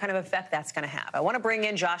worried about what kind of effect that's going to have. I want to bring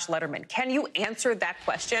in Josh Letterman. Can you answer that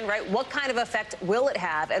question, right? What kind of effect will it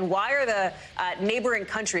have, and why are the neighboring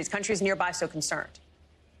countries nearby so concerned?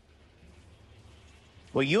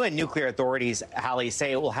 Well, UN nuclear authorities, Hallie,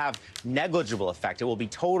 say it will have negligible effect. It will be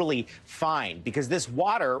totally fine because this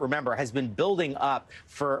water, remember, has been building up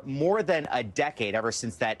for more than a decade ever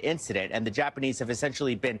since that incident. And the Japanese have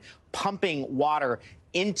essentially been pumping water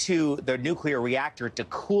into the nuclear reactor to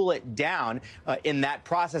cool it down. In that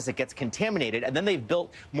process, it gets contaminated. And then they've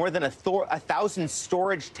built more than 1,000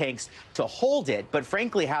 storage tanks to hold it. But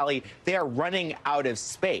frankly, Hallie, they are running out of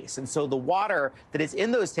space. And so the water that is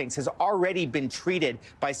in those tanks has already been treated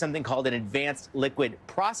by something called an advanced liquid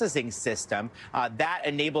processing system. That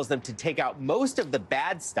enables them to take out most of the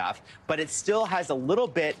bad stuff, but it still has a little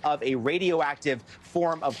bit of a radioactive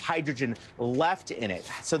form of hydrogen left in it.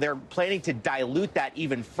 So they're planning to dilute that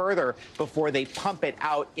even further before they pump it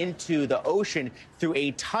out into the ocean through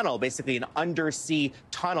a tunnel, basically an undersea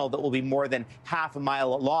tunnel that will be more than half a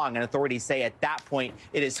mile long. And authorities say at that point,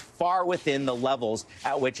 it is far within the levels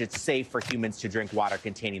at which it's safe for humans to drink water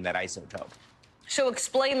containing that isotope. So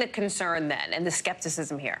explain the concern then and the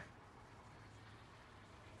skepticism here.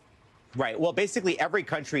 Right. Well, basically, every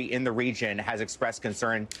country in the region has expressed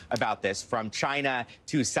concern about this, from China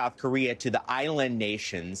to South Korea to the island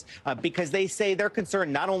nations, because they say they're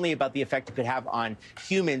concerned not only about the effect it could have on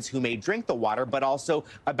humans who may drink the water, but also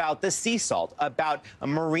about the sea salt, about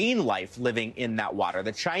marine life living in that water.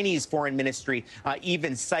 The Chinese Foreign Ministry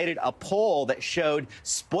even cited a poll that showed,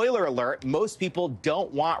 spoiler alert, most people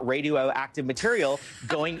don't want radioactive material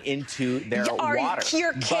going into their water.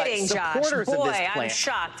 You're kidding, Josh. Boy, I'm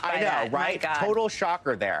shocked by that. Right? Total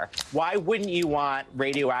shocker there. Why wouldn't you want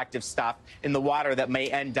radioactive stuff in the water that may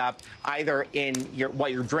end up either in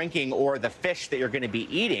what you're drinking or the fish that you're going to be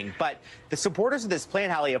eating? But the supporters of this plan,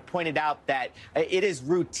 Hallie, have pointed out that it is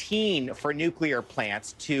routine for nuclear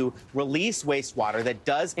plants to release wastewater that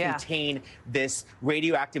does contain this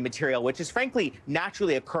radioactive material, which is frankly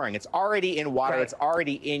naturally occurring. It's already in water. It's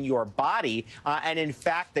already in your body. And in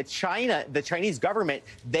fact, the Chinese government,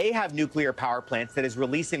 they have nuclear power plants that is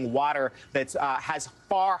releasing water that has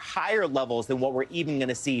far higher levels than what we're even going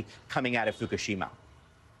to see coming out of Fukushima.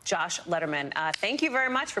 Josh Letterman, thank you very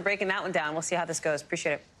much for breaking that one down. We'll see how this goes.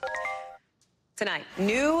 Appreciate it. Tonight,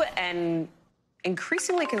 new and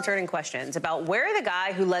increasingly concerning questions about where the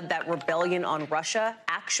guy who led that rebellion on Russia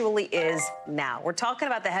actually is now. We're talking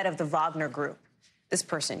about the head of the Wagner Group. This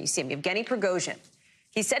person, you see him, Yevgeny Prigozhin.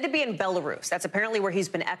 He's said to be in Belarus. That's apparently where he's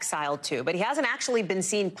been exiled to. But he hasn't actually been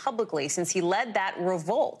seen publicly since he led that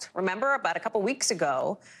revolt. Remember, about a couple weeks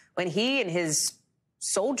ago, when he and his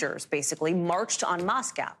soldiers basically marched on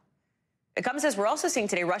Moscow. It comes as we're also seeing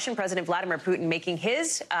today Russian President Vladimir Putin making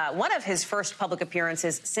his one of his first public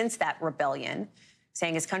appearances since that rebellion,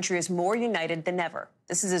 saying his country is more united than ever.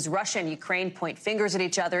 This is as Russia and Ukraine point fingers at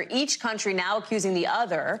each other, each country now accusing the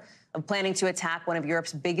other of planning to attack one of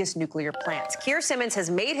Europe's biggest nuclear plants. Keir Simmons has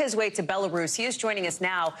made his way to Belarus. He is joining us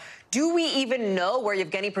now. Do we even know where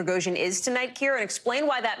Yevgeny Prigozhin is tonight, Keir? And explain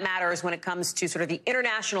why that matters when it comes to sort of the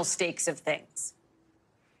international stakes of things.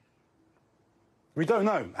 We don't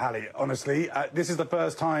know, Hallie, honestly. This is the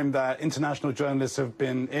first time that international journalists have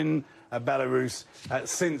been in Belarus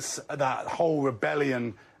since that whole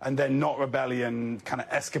rebellion and then not rebellion kind of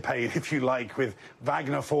escapade, if you like, with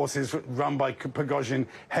Wagner forces run by Prigozhin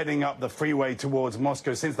heading up the freeway towards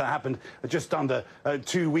Moscow. Since that happened just under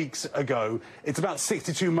 2 weeks ago, it's about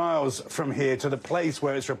 62 miles from here to the place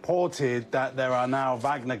where it's reported that there are now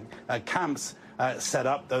Wagner camps set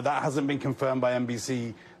up, though that hasn't been confirmed by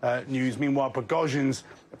NBC News. Meanwhile, Prigozhin's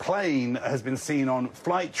plane has been seen on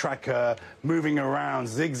flight tracker moving around,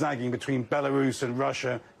 zigzagging between Belarus and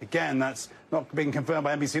Russia. Again, that's not being confirmed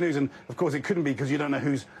by NBC News, and of course it couldn't be because you don't know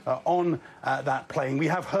who's on that plane. We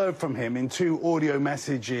have heard from him in 2 audio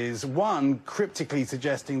messages, one cryptically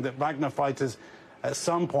suggesting that Wagner fighters at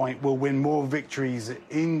some point will win more victories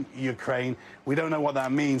in Ukraine. We don't know what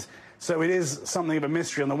that means. So it is something of a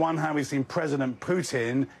mystery. On the one hand, we've seen President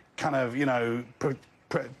Putin kind of, you know,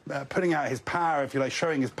 putting out his power, if you like,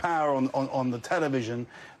 showing his power on the television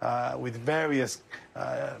with various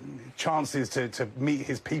chances to meet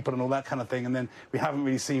his people and all that kind of thing. And then we haven't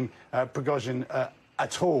really seen Prigozhin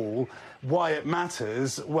at all. Why it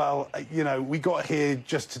matters? Well, you know, we got here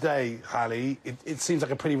just today, Hallie. It seems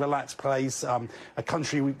like a pretty relaxed place, a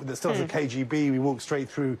country that still has a KGB. We walked straight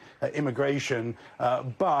through immigration.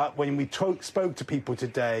 But when we spoke to people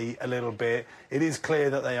today a little bit, it is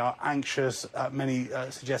clear that they are anxious, many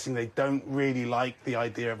suggesting they don't really like the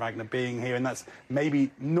idea of Wagner being here. And that's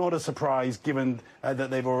maybe not a surprise given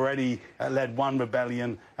that they've already led one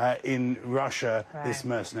rebellion in Russia, this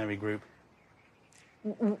mercenary group.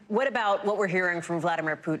 What about what we're hearing from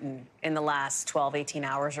Vladimir Putin in the last 12, 18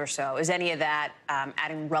 hours or so? Is any of that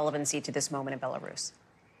adding relevancy to this moment in Belarus?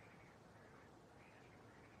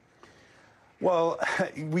 Well,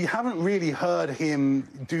 we haven't really heard him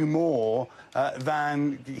do more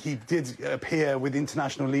than he did appear with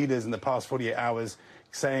international leaders in the past 48 hours,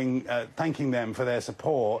 saying, thanking them for their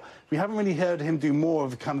support. We haven't really heard him do more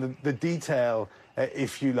of kind of the detail,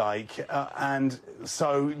 if you like. And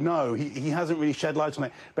so, no, he hasn't really shed light on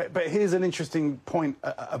it. But here's an interesting point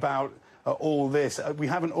about all this. We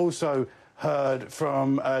haven't also heard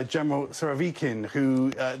from General Surovikin, who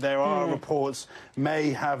there are reports may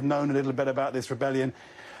have known a little bit about this rebellion.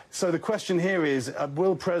 So the question here is,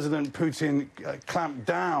 will President Putin clamp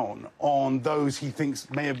down on those he thinks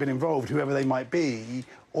may have been involved, whoever they might be,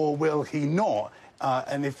 or will he not?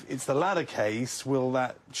 And if it's the latter case, will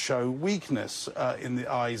that show weakness in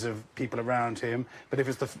the eyes of people around him? But if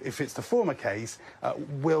it's the former case,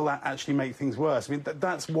 will that actually make things worse? I mean,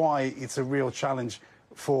 that's why it's a real challenge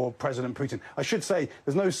for President Putin. I should say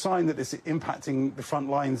there's no sign that this is impacting the front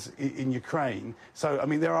lines in Ukraine. So, I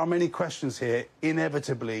mean, there are many questions here,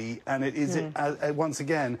 inevitably, and it is, once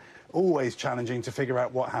again, always challenging to figure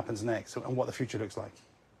out what happens next and what the future looks like.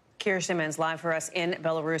 Keir Simmons live for us in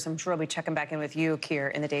Belarus. I'm sure I'll be checking back in with you, Keir,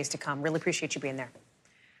 in the days to come. Really appreciate you being there.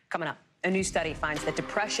 Coming up, a new study finds that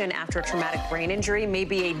depression after a traumatic brain injury may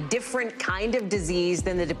be a different kind of disease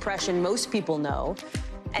than the depression most people know.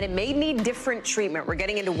 And it may need different treatment. We're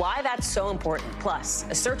getting into why that's so important. Plus,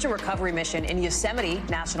 a search and recovery mission in Yosemite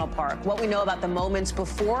National Park. What we know about the moments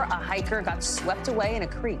before a hiker got swept away in a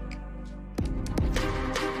creek.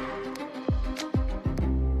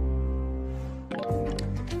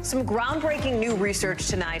 Some groundbreaking new research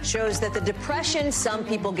tonight shows that the depression some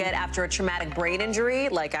people get after a traumatic brain injury,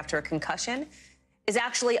 like after a concussion, is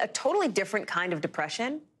actually a totally different kind of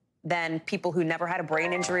depression than people who never had a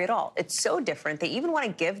brain injury at all. It's so different, they even want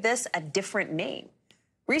to give this a different name.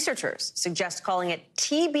 Researchers suggest calling it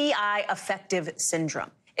TBI affective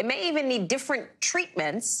syndrome. It may even need different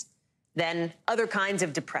treatments than other kinds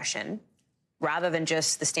of depression, rather than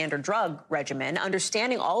just the standard drug regimen.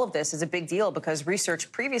 Understanding all of this is a big deal because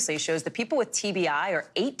research previously shows that people with TBI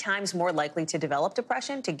are 8 times more likely to develop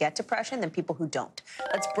depression, to get depression, than people who don't.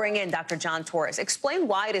 Let's bring in Dr. John Torres. Explain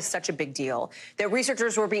why it is such a big deal that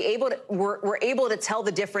researchers were able to tell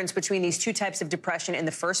the difference between these 2 types of depression in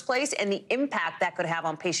the first place and the impact that could have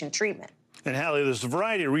on patient treatment. And Hallie, there's a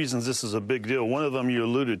variety of reasons this is a big deal. One of them you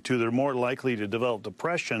alluded to, they're more likely to develop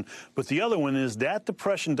depression. But the other one is that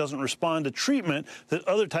depression doesn't respond to treatment that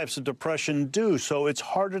other types of depression do. So it's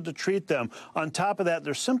harder to treat them. On top of that,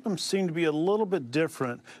 their symptoms seem to be a little bit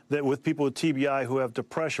different than with people with TBI who have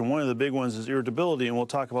depression. One of the big ones is irritability, and we'll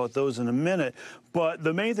talk about those in a minute. But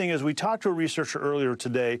the main thing is we talked to a researcher earlier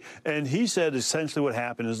today, and he said essentially what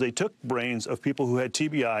happened is they took brains of people who had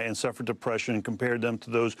TBI and suffered depression and compared them to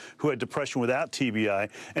those who had depression without TBI.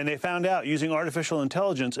 And they found out using artificial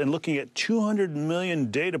intelligence and looking at 200 million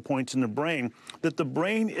data points in the brain that the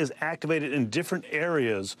brain is activated in different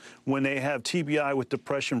areas when they have TBI with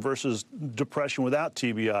depression versus depression without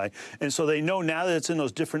TBI. And so they know now that it's in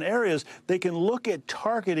those different areas, they can look at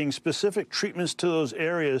targeting specific treatments to those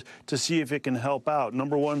areas to see if it can help out.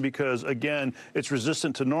 Number one, because again, it's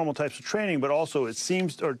resistant to normal types of training, but also it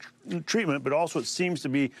seems, or treatment, but also it seems to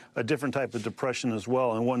be a different type of depression as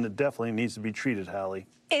well, and one that definitely needs to be treated, Hallie.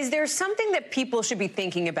 Is there something that people should be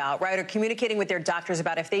thinking about, right, or communicating with their doctors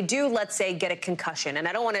about if they do, let's say, get a concussion? And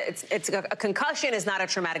I don't want to, a concussion is not a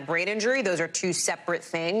traumatic brain injury. Those are 2 separate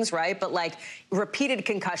things, right? But, like, repeated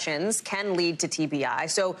concussions can lead to TBI.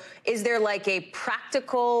 So is there, like, a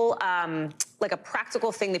practical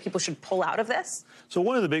thing that people should pull out of this? So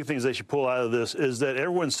one of the big things they should pull out of this is that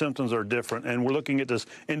everyone's symptoms are different, and we're looking at this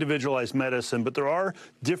individualized medicine, but there are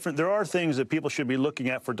things that people should be looking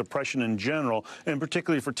at for depression in general, and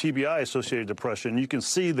particularly for TBI-associated depression. You can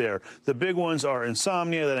see there, the big ones are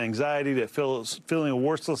insomnia, that anxiety, that feeling of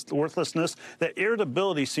worthlessness. That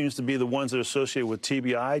irritability seems to be the ones that are associated with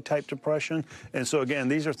TBI-type depression. And so, again,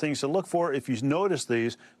 these are things to look for. If you notice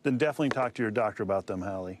these, then definitely talk to your doctor about them,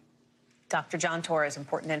 Hallie. Dr. John Torres,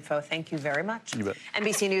 important info. Thank you very much. You bet.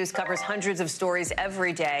 NBC News covers hundreds of stories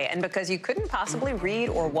every day, and because you couldn't possibly read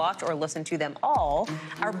or watch or listen to them all,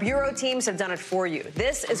 our bureau teams have done it for you.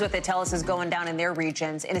 This is what they tell us is going down in their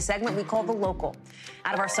regions in a segment we call The Local.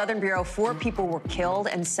 Out of our Southern Bureau, 4 people were killed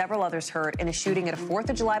and several others hurt in a shooting at a 4th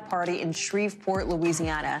of July party in Shreveport,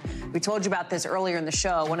 Louisiana. We told you about this earlier in the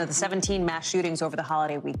show, one of the 17 mass shootings over the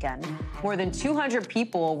holiday weekend. More than 200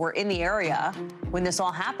 people were in the area when this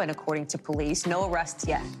all happened, according to police. No arrests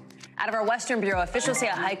yet. Out of our Western Bureau, officials say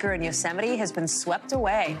a hiker in Yosemite has been swept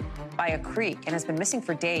away by a creek and has been missing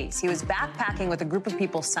for days. He was backpacking with a group of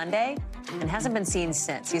people Sunday and hasn't been seen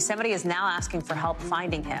since. Yosemite is now asking for help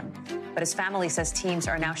finding him, but his family says teams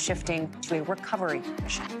are now shifting to a recovery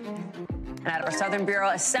mission. And out of our Southern Bureau,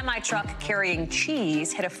 a semi-truck carrying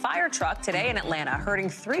cheese hit a fire truck today in Atlanta, hurting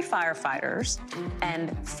 3 firefighters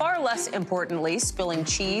and, far less importantly, spilling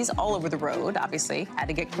cheese all over the road. Obviously, had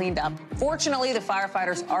to get cleaned up. Fortunately, the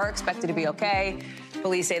firefighters are expected to be okay.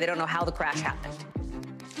 Police say they don't know how the crash happened.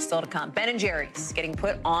 Still to come, Ben & Jerry's getting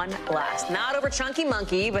put on blast. Not over Chunky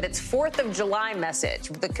Monkey, but its 4th of July message.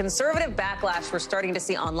 The conservative backlash we're starting to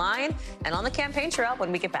see online and on the campaign trail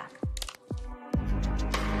when we get back.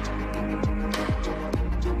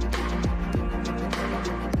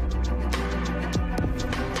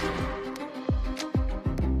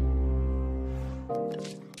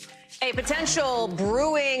 A potential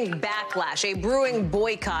brewing backlash, a brewing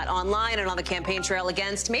boycott online and on the campaign trail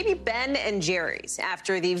against maybe Ben & Jerry's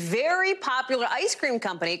after the very popular ice cream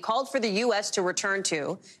company called for the U.S. to return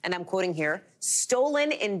to, and I'm quoting here,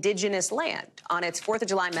 stolen indigenous land on its 4th of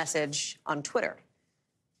July message on Twitter.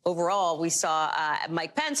 Overall, we saw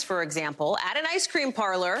Mike Pence, for example, at an ice cream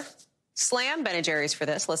parlor, slam Ben & Jerry's for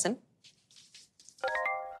this. Listen.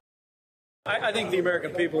 I think the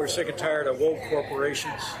American people are sick and tired of woke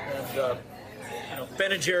corporations, and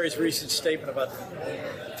Ben & Jerry's recent statement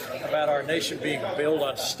about our nation being built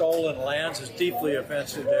on stolen lands is deeply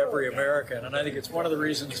offensive to every American, and I think it's one of the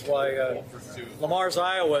reasons why Lamar's,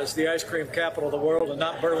 Iowa is the ice cream capital of the world and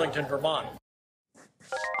not Burlington, Vermont.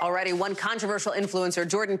 Already, one controversial influencer,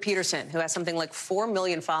 Jordan Peterson, who has something like 4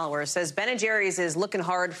 million followers, says Ben & Jerry's is looking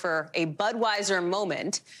hard for a Budweiser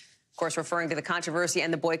moment. Of course, referring to the controversy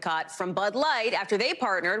and the boycott from Bud Light after they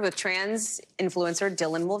partnered with trans influencer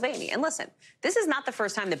Dylan Mulvaney. And listen, this is not the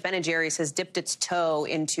first time that Ben & Jerry's has dipped its toe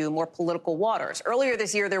into more political waters. Earlier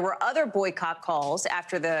this year, there were other boycott calls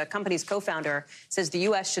after the company's co-founder says the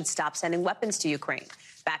U.S. should stop sending weapons to Ukraine.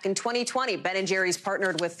 Back in 2020, Ben & Jerry's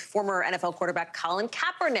partnered with former NFL quarterback Colin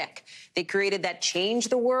Kaepernick. They created that Change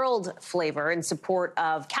the World flavor in support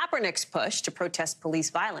of Kaepernick's push to protest police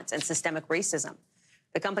violence and systemic racism.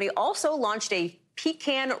 The company also launched a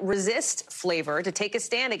pecan resist flavor to take a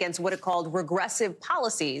stand against what it called regressive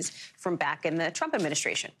policies from back in the Trump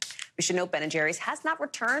administration. We should note Ben & Jerry's has not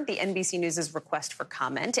returned the NBC News' request for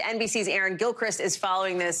comment. NBC's Aaron Gilchrist is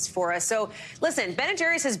following this for us. So listen, Ben &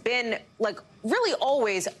 Jerry's has been really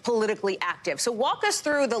always politically active. So walk us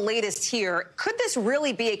through the latest here. Could this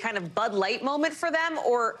really be a kind of Bud Light moment for them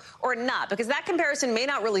or not? Because that comparison may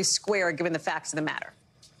not really square given the facts of the matter.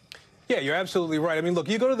 Yeah, you're absolutely right. I mean, look,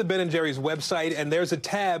 you go to the Ben & Jerry's website, and there's a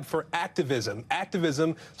tab for activism.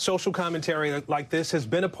 Activism, social commentary like this has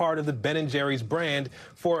been a part of the Ben & Jerry's brand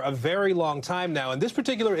for a very long time now. In this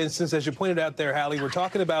particular instance, as you pointed out there, Hallie, we're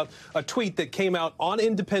talking about a tweet that came out on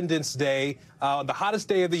Independence Day, the hottest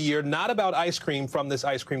day of the year, not about ice cream from this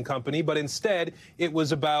ice cream company, but instead it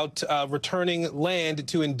was about returning land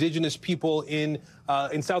to indigenous people in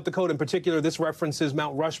South Dakota. In particular, this references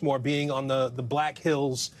Mount Rushmore being on the Black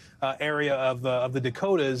Hills area of the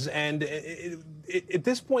Dakotas. And at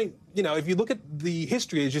this point, you know, if you look at the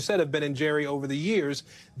history, as you said, of Ben & Jerry over the years,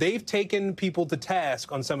 they've taken people to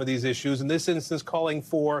task on some of these issues. In this instance, calling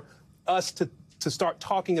for us to start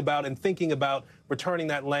talking about and thinking about returning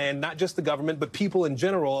that land, not just the government, but people in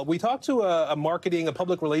general. We talked to a marketing, a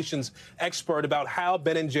public relations expert about how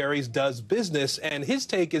Ben & Jerry's does business, and his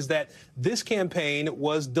take is that this campaign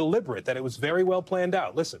was deliberate, that it was very well planned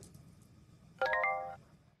out. Listen.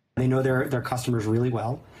 They know their customers really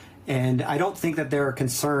well, and I don't think that they're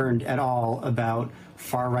concerned at all about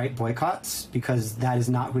far-right boycotts because that is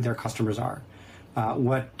not who their customers are.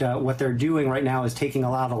 What they're doing right now is taking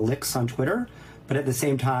a lot of licks on Twitter, but at the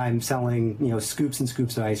same time selling, scoops and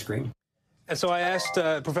scoops of ice cream. And so I asked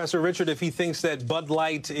Professor Richard if he thinks that Bud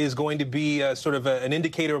Light is going to be sort of an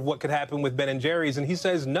indicator of what could happen with Ben & Jerry's, and he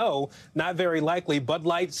says no, not very likely. Bud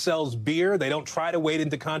Light sells beer. They don't try to wade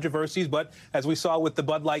into controversies, but as we saw with the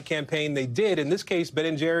Bud Light campaign, they did. In this case,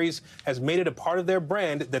 Ben & Jerry's has made it a part of their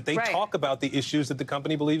brand that they talk about the issues that the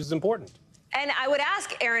company believes is important. And I would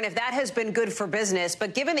ask, Aaron, if that has been good for business,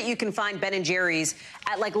 but given that you can find Ben & Jerry's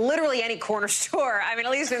at, literally any corner store, I mean,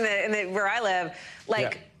 at least in the where I live,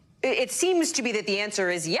 it seems to be that the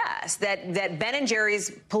answer is yes, that Ben &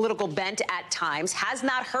 Jerry's political bent at times has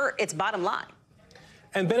not hurt its bottom line.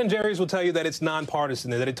 And Ben & Jerry's will tell you that it's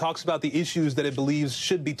nonpartisan, that it talks about the issues that it believes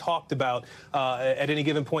should be talked about at any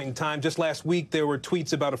given point in time. Just last week, there were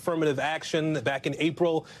tweets about affirmative action. Back in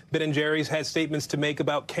April, Ben & Jerry's had statements to make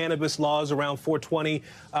about cannabis laws around 420.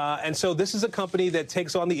 And so this is a company that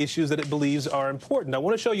takes on the issues that it believes are important. I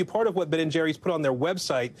want to show you part of what Ben & Jerry's put on their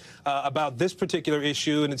website about this particular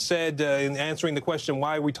issue. And it said, in answering the question,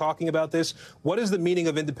 why are we talking about this? What is the meaning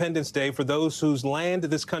of Independence Day for those whose land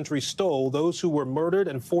this country stole, those who were murdered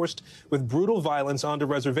murdered and forced with brutal violence onto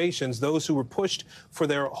reservations, those who were pushed for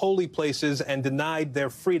their holy places and denied their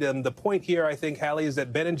freedom. The point here, I think, Hallie, is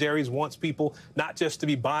that Ben & Jerry's wants people not just to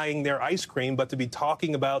be buying their ice cream, but to be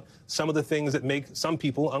talking about some of the things that make some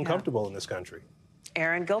people uncomfortable in this country.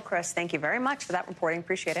 Aaron Gilchrist, thank you very much for that reporting.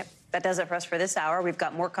 Appreciate it. That does it for us for this hour. We've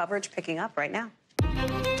got more coverage picking up right now.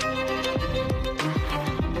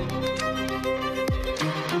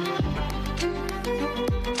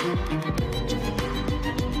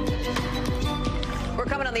 We're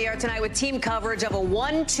coming on the air tonight with team coverage of a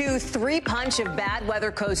 1-2-3 punch of bad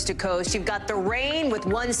weather coast to coast. You've got the rain with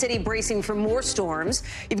one city bracing for more storms.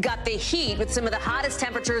 You've got the heat with some of the hottest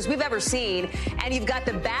temperatures we've ever seen. And you've got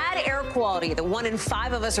the bad air quality that 1 in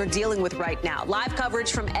 5 of us are dealing with right now. Live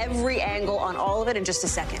coverage from every angle on all of it in just a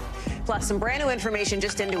second. Plus, some brand new information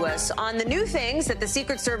just into us on the new things that the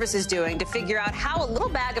Secret Service is doing to figure out how a little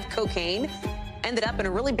bag of cocaine ended up in a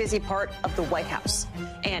really busy part of the White House.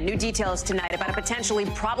 And new details tonight about a potentially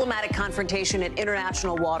problematic confrontation in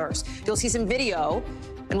international waters. You'll see some video,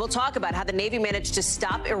 and we'll talk about how the Navy managed to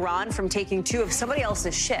stop Iran from taking 2 of somebody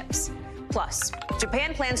else's ships. Plus,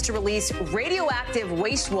 Japan plans to release radioactive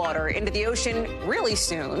wastewater into the ocean really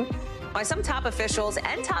soon. Why some top officials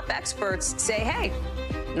and top experts say, hey,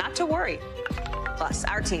 not to worry. Plus,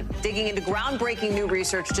 our team digging into groundbreaking new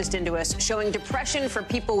research just into us, showing depression for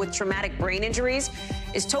people with traumatic brain injuries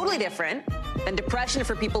is totally different than depression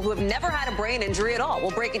for people who have never had a brain injury at all.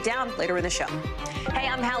 We'll break it down later in the show. Hey,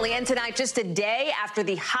 I'm Hallie, and tonight, just a day after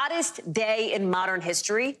the hottest day in modern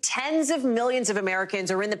history, tens of millions of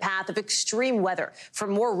Americans are in the path of extreme weather,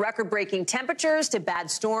 from more record-breaking temperatures to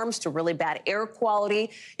bad storms to really bad air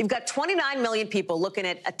quality. You've got 29 million people looking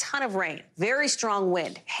at a ton of rain, very strong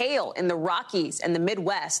wind, hail in the Rockies and the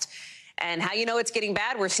Midwest. And how you know it's getting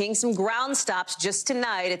bad, we're seeing some ground stops just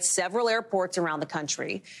tonight at several airports around the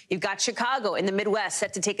country. You've got Chicago in the Midwest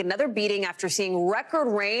set to take another beating after seeing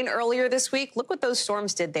record rain earlier this week. Look what those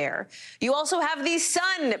storms did there. You also have the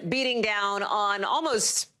sun beating down on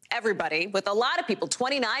almost everybody, with a lot of people,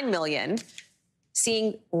 29 million,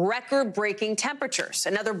 seeing record-breaking temperatures.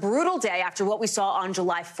 Another brutal day after what we saw on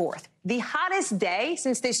July 4th. The hottest day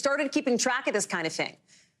since they started keeping track of this kind of thing.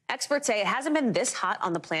 Experts say it hasn't been this hot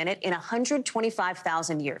on the planet in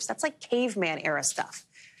 125,000 years. That's like caveman-era stuff.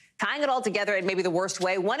 Tying it all together in maybe the worst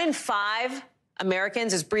way, 1 in 5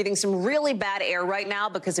 Americans is breathing some really bad air right now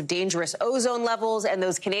because of dangerous ozone levels and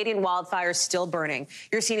those Canadian wildfires still burning.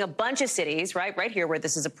 You're seeing a bunch of cities right here where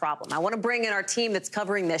this is a problem. I want to bring in our team that's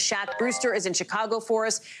covering this. Shaq Brewster is in Chicago for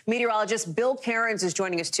us. Meteorologist Bill Cairns is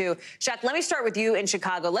joining us too. Shaq, let me start with you in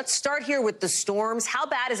Chicago. Let's start here with the storms. How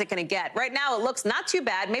bad is it going to get? Right now it looks not too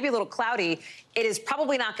bad, maybe a little cloudy. It is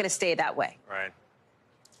probably not going to stay that way. Right.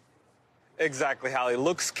 Exactly, Hallie.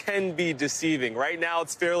 Looks can be deceiving. Right now,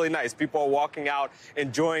 it's fairly nice. People are walking out,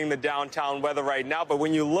 enjoying the downtown weather right now. But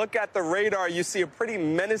when you look at the radar, you see a pretty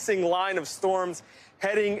menacing line of storms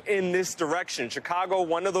heading in this direction. Chicago,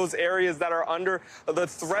 one of those areas that are under the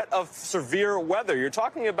threat of severe weather. You're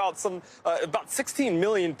talking about about 16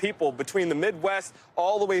 million people between the Midwest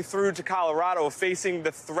all the way through to Colorado facing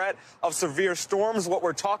the threat of severe storms. What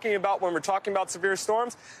we're talking about when we're talking about severe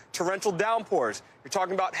storms, torrential downpours. You're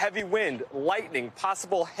talking about heavy wind, lightning,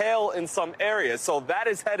 possible hail in some areas. So that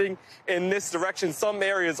is heading in this direction. Some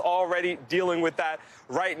areas already dealing with that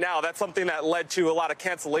right now. That's something that led to a lot of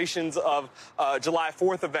cancellations of July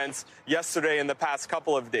 4th events yesterday and the past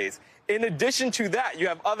couple of days. In addition to that, you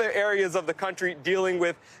have other areas of the country dealing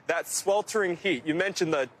with that sweltering heat. You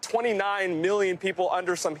mentioned the 29 million people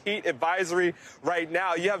under some heat advisory right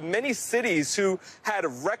now. You have many cities who had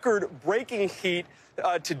record-breaking heat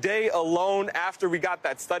today alone after we got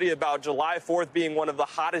that study about July 4th being one of the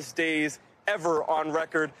hottest days ever on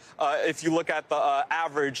record, if you look at the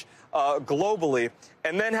average globally.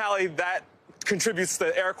 And then, Hallie, that contributes to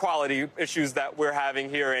the air quality issues that we're having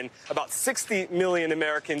here, and about 60 million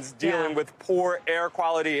Americans dealing with poor air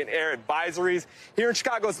quality and air advisories. Here in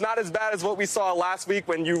Chicago, it's not as bad as what we saw last week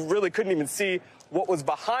when you really couldn't even see what was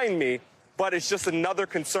behind me, but it's just another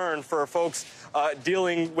concern for folks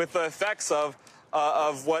dealing with the effects of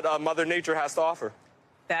what Mother Nature has to offer.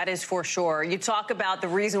 That is for sure. You talk about the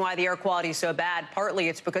reason why the air quality is so bad. Partly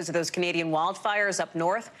it's because of those Canadian wildfires up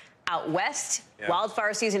north. Out west,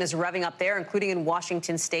 wildfire season is revving up there, including in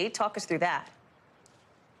Washington State. Talk us through that.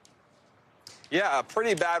 Yeah, a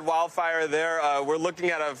pretty bad wildfire there. We're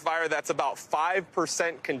looking at a fire that's about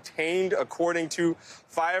 5% contained, according to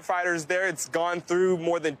firefighters there. It's gone through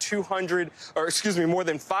more than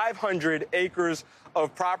 500 acres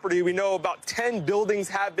of property. We know about 10 buildings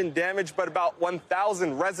have been damaged, but about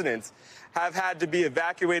 1,000 residents have had to be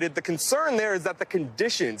evacuated. The concern there is that the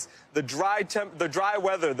conditions, the dry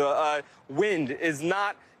weather, the wind is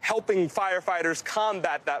not helping firefighters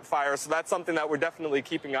combat that fire. So that's something that we're definitely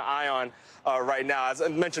keeping an eye on right now. As I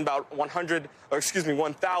mentioned, about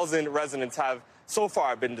 1,000 residents have so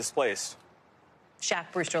far been displaced.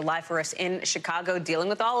 Shaq Brewster live for us in Chicago, dealing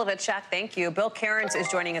with all of it. Shaq, thank you. Bill Cairns is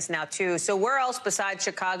joining us now, too. So where else besides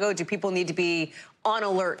Chicago do people need to be on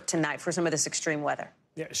alert tonight for some of this extreme weather?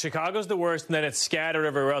 Yeah, Chicago's the worst, and then it's scattered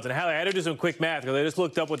everywhere else. And Hallie, I had to do some quick math because I just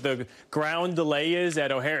looked up what the ground delay is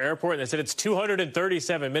at O'Hare Airport, and they said it's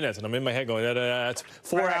 237 minutes. And I'm in my head going, that's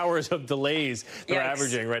 4 hours of delays they're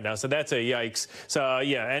averaging right now. So that's a yikes. So,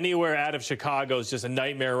 yeah, anywhere out of Chicago is just a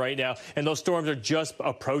nightmare right now. And those storms are just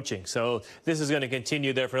approaching. So this is going to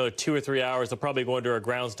continue there for another 2 or 3 hours. They'll probably go into a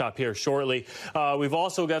ground stop here shortly. We've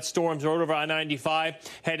also got storms right over I-95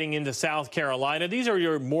 heading into South Carolina. These are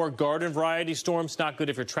your more garden variety storms, not good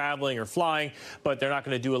if you're traveling or flying, but they're not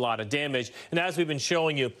going to do a lot of damage. And as we've been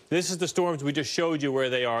showing you, this is the storms we just showed you where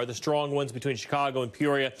they are, the strong ones between Chicago and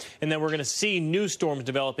Peoria. And then we're going to see new storms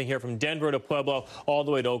developing here from Denver to Pueblo all the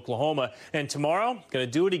way to Oklahoma. And tomorrow, going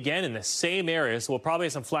to do it again in the same area. So we'll probably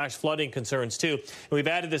have some flash flooding concerns too. And we've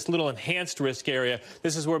added this little enhanced risk area.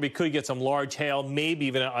 This is where we could get some large hail, maybe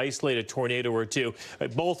even an isolated tornado or two.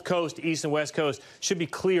 Both coast, east and west coast, should be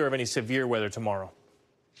clear of any severe weather tomorrow.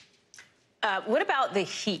 What about the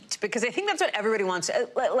heat? Because I think that's what everybody wants.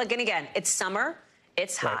 Like, and again, it's summer.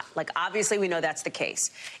 It's hot. Right. Like, obviously, we know that's the case.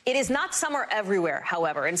 It is not summer everywhere,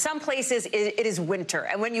 however. In some places, it is winter.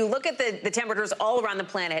 And when you look at the temperatures all around the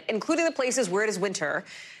planet, including the places where it is winter,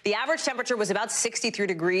 the average temperature was about 63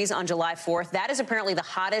 degrees on July 4th. That is apparently the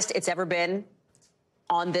hottest it's ever been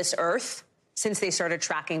on this earth since they started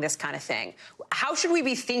tracking this kind of thing. How should we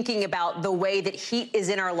be thinking about the way that heat is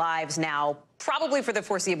in our lives now, probably for the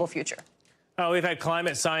foreseeable future? We've had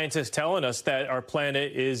climate scientists telling us that our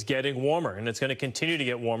planet is getting warmer, and it's going to continue to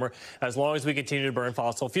get warmer as long as we continue to burn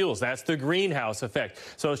fossil fuels. That's the greenhouse effect.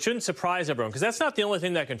 So it shouldn't surprise everyone, because that's not the only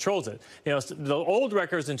thing that controls it. You know, the old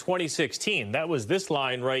records in 2016, that was this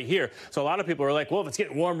line right here. So a lot of people are like, well, if it's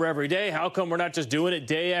getting warmer every day, how come we're not just doing it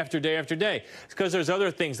day after day after day? It's because there's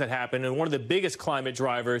other things that happen, and one of the biggest climate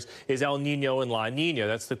drivers is El Nino and La Nina.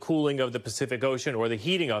 That's the cooling of the Pacific Ocean or the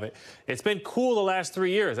heating of it. It's been cool the last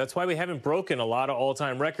 3 years. That's why we haven't broken a lot of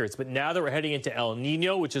all-time records. But now that we're heading into El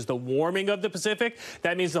Nino, which is the warming of the Pacific,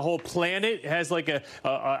 that means the whole planet has like a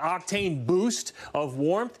octane boost of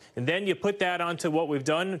warmth. And then you put that onto what we've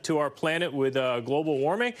done to our planet with global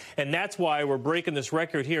warming. And that's why we're breaking this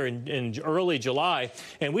record here in early July.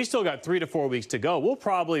 And we still got 3 to 4 weeks to go. We'll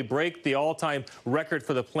probably break the all-time record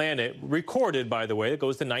for the planet, recorded, by the way. It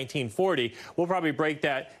goes to 1940. We'll probably break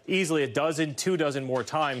that easily 2 dozen more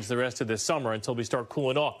times the rest of this summer until we start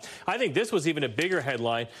cooling off. I think this was even a bigger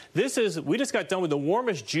headline. We just got done with the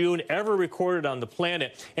warmest June ever recorded on the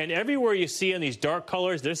planet. And everywhere you see in these dark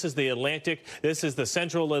colors, this is the Atlantic, this is the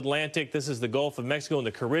Central Atlantic, this is the Gulf of Mexico and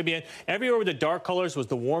the Caribbean. Everywhere with the dark colors was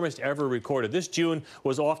the warmest ever recorded. This June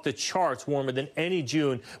was off the charts, warmer than any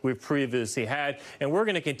June we've previously had. And we're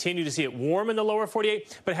going to continue to see it warm in the lower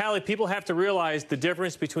 48. But, Hallie, people have to realize the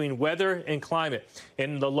difference between weather and climate.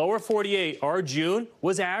 In the lower 48, our June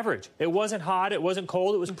was average. It wasn't hot, it wasn't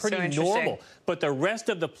cold, it was pretty normal. But the rest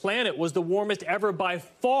of the planet was the warmest ever by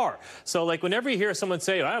far. So, like, whenever you hear someone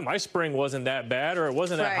say, oh, my spring wasn't that bad, or it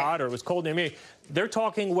wasn't that hot, or it was cold near me, they're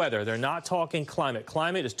talking weather. They're not talking climate.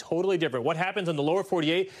 Climate is totally different. What happens in the lower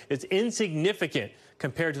 48 is insignificant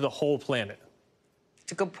compared to the whole planet.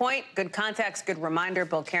 It's a good point, good context, good reminder.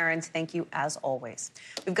 Bill Cairns, thank you as always.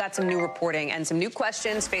 We've got some new reporting and some new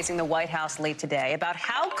questions facing the White House late today about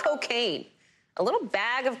how cocaine, a little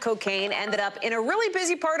bag of cocaine, ended up in a really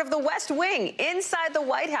busy part of the West Wing inside the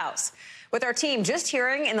White House. With our team just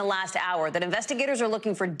hearing in the last hour that investigators are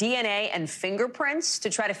looking for DNA and fingerprints to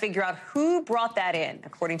try to figure out who brought that in,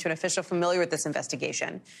 according to an official familiar with this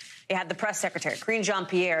investigation. They had the press secretary, Karine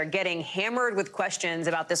Jean-Pierre, getting hammered with questions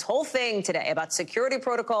about this whole thing today, about security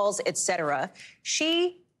protocols, etc.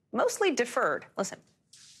 She mostly deferred. Listen.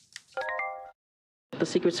 The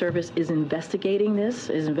Secret Service is investigating this,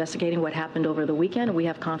 is investigating what happened over the weekend, and we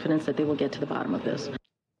have confidence that they will get to the bottom of this.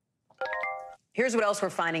 Here's what else we're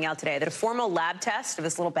finding out today, that a formal lab test of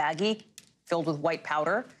this little baggie filled with white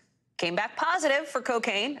powder came back positive for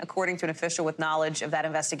cocaine, according to an official with knowledge of that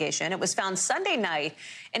investigation. It was found Sunday night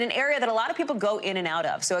in an area that a lot of people go in and out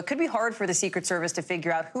of, so it could be hard for the Secret Service to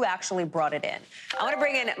figure out who actually brought it in. I want to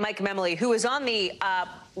bring in Mike Memoli, who is on the,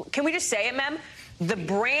 can we just say it, Mem? The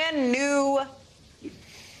brand new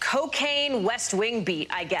cocaine West Wing beat,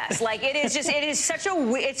 I guess. Like, it is such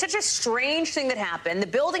a strange thing that happened. The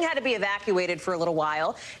building had to be evacuated for a little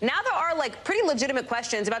while. Now there are, like, pretty legitimate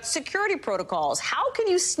questions about security protocols. How can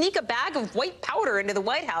you sneak a bag of white powder into the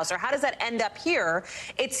White House, or how does that end up here?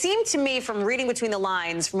 It seemed to me, from reading between the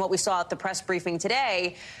lines, from what we saw at the press briefing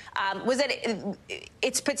today, was that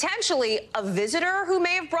it's potentially a visitor who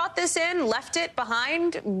may have brought this in, left it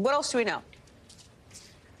behind. What else do we know?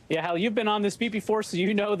 Yeah, Hal, you've been on this beat before, so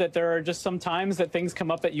you know that there are just some times that things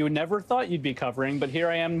come up that you never thought you'd be covering. But here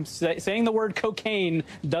I am saying the word cocaine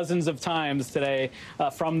dozens of times today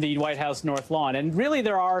from the White House North Lawn. And really,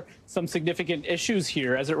 there are some significant issues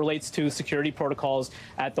here as it relates to security protocols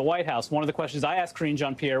at the White House. One of the questions I asked Karine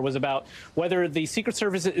Jean-Pierre was about whether the Secret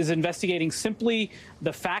Service is investigating simply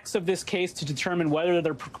the facts of this case to determine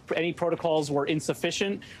whether any protocols were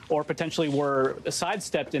insufficient or potentially were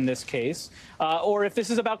sidestepped in this case, or if this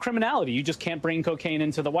is about criminality. You just can't bring cocaine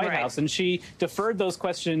into the White House. And she deferred those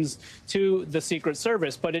questions to the Secret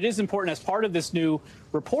Service. But it is important, as part of this new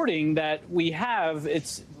reporting that we have,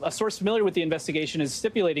 it's a source familiar with the investigation is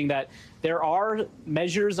stipulating that there are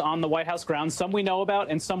measures on the White House grounds, some we know about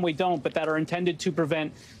and some we don't, but that are intended to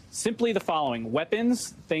prevent simply the following: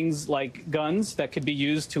 weapons, things like guns that could be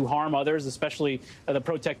used to harm others, especially the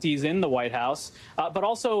protectees in the White House, but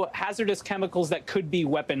also hazardous chemicals that could be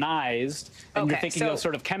weaponized. And you're thinking of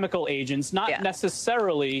sort of chemical agents, not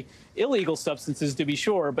necessarily illegal substances, to be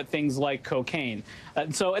sure, but things like cocaine.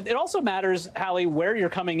 And so it also matters, Hallie, where you're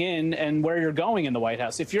coming in and where you're going in the White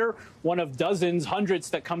House. If you're one of dozens, hundreds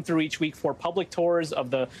that come through each week for public tours of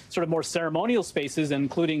the sort of more ceremonial spaces,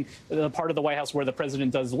 including the part of the White House where the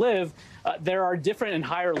president does live, there are different and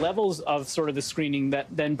higher levels of sort of the screening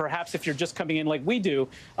than perhaps if you're just coming in like we do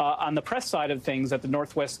on the press side of things at the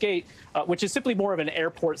Northwest Gate, which is simply more of an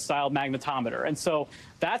airport-style magnetometer. And so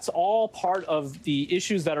that's all part of the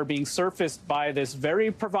issues that are being surfaced by this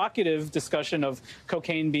very provocative discussion of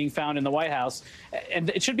cocaine being found in the White House. And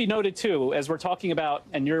it should be noted, too, as we're talking about,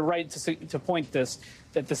 and you're right to point this,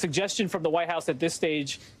 that the suggestion from the White House at this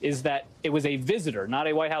stage is that it was a visitor, not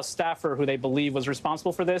a White House staffer who they believe was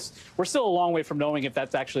responsible for this. We're still a long way from knowing if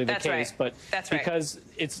that's actually the case, but because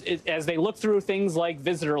as they look through things like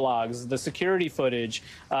visitor logs, the security footage,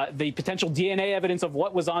 the potential DNA evidence of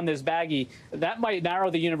what was on this baggie, that might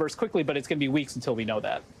narrow the universe quickly, but it's going to be weeks until we know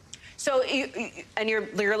that. So,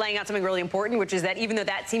 you're laying out something really important, which is that even though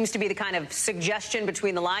that seems to be the kind of suggestion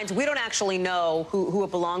between the lines, we don't actually know who it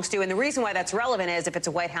belongs to. And the reason why that's relevant is if it's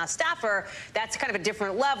a White House staffer, that's kind of a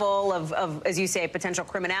different level of as you say, potential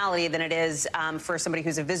criminality than it is for somebody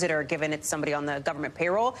who's a visitor, given it's somebody on the government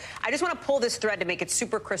payroll. I just want to pull this thread to make it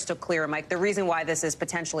super crystal clear, Mike, the reason why this is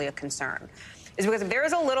potentially a concern is because if there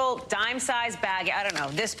is a little dime-sized bag, I don't know,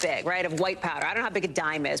 this big, right, of white powder. I don't know how big a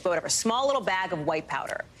dime is, but whatever, small little bag of white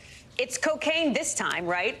powder. It's cocaine this time,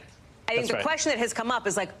 right? I think the question that has come up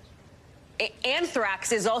is, like,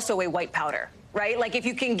 anthrax is also a white powder, right? Like, if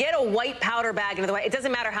you can get a white powder bag into the White, it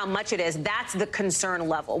doesn't matter how much it is. That's the concern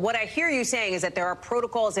level. What I hear you saying is that there are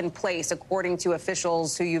protocols in place, according to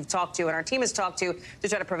officials who you've talked to and our team has talked to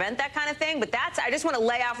try to prevent that kind of thing. But I just want to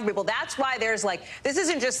lay out for people, that's why there's, like, this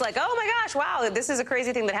isn't just like, oh, my gosh, wow, this is a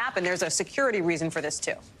crazy thing that happened. There's a security reason for this,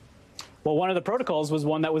 too. Well, one of the protocols was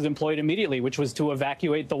one that was employed immediately, which was to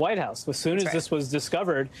evacuate the White House. As soon as this was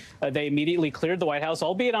discovered, they immediately cleared the White House,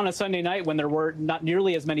 albeit on a Sunday night when there were not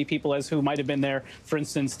nearly as many people as who might have been there, for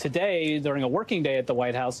instance, today during a working day at the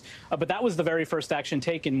White House. But that was the very first action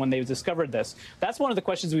taken when they discovered this. That's one of the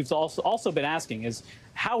questions we've also been asking is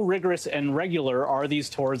how rigorous and regular are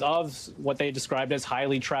these tours of what they described as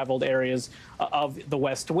highly traveled areas of the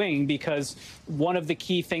West Wing? Because one of the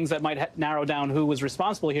key things that might narrow down who was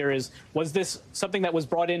responsible here is, was this something that was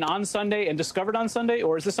brought in on Sunday and discovered on Sunday,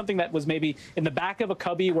 or is this something that was maybe in the back of a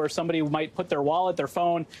cubby where somebody might put their wallet, their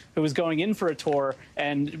phone, who was going in for a tour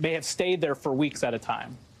and may have stayed there for weeks at a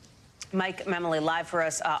time? Mike Memoli live for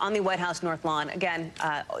us on the White House North Lawn. Again,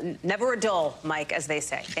 never a dull, Mike, as they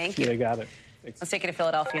say. Thank you. You got it. Let's take it to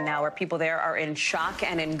Philadelphia now, where people there are in shock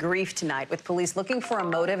and in grief tonight, with police looking for a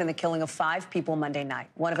motive in the killing of 5 people Monday night,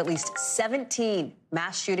 one of at least 17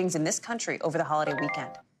 mass shootings in this country over the holiday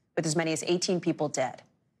weekend, with as many as 18 people dead.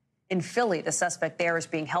 In Philly, the suspect there is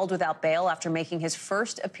being held without bail after making his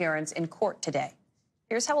first appearance in court today.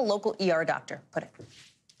 Here's how a local ER doctor put it.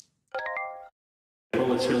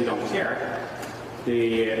 Bullets really don't care.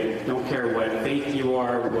 They don't care what faith you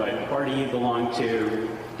are, what party you belong to.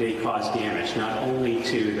 They cause damage, not only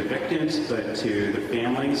to the victims, but to the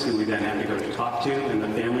families who we then have to go to talk to in the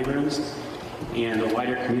family rooms, and the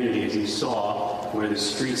wider community, as you saw, where the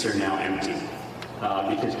streets are now empty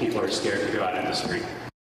because people are scared to go out in the street.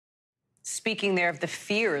 Speaking there of the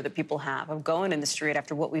fear that people have of going in the street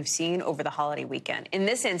after what we've seen over the holiday weekend. In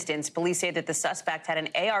this instance, police say that the suspect had an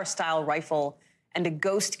AR-style rifle and a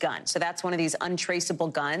ghost gun. So that's one of these untraceable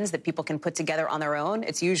guns that people can put together on their own.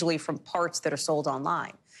 It's usually from parts that are sold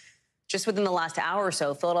online. Just within the last hour or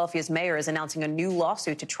so, Philadelphia's mayor is announcing a new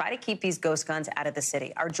lawsuit to try to keep these ghost guns out of the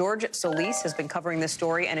city. Our George Solis has been covering this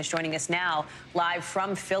story and is joining us now live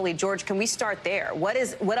from Philly. George, can we start there? What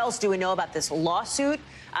else do we know about this lawsuit?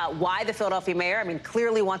 Why the Philadelphia mayor,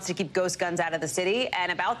 clearly wants to keep ghost guns out of the city,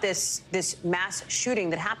 and about this mass shooting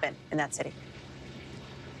that happened in that city?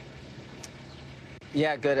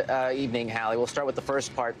 Yeah, good evening, Hallie. We'll start with the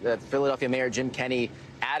first part. Philadelphia Mayor Jim Kenney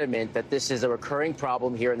adamant that this is a recurring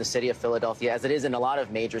problem here in the city of Philadelphia, as it is in a lot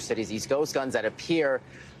of major cities. These ghost guns that appear,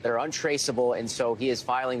 that are untraceable, and so he is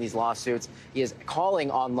filing these lawsuits. He is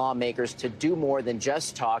calling on lawmakers to do more than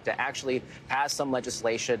just talk, to actually pass some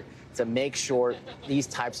legislation to make sure these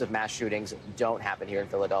types of mass shootings don't happen here in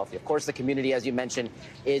Philadelphia. Of course, the community, as you mentioned,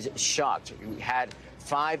 is shocked. We had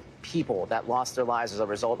 5 people that lost their lives as a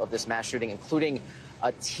result of this mass shooting, including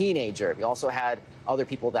a teenager. We also had other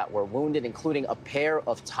people that were wounded, including a pair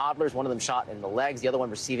of toddlers, one of them shot in the legs, the other one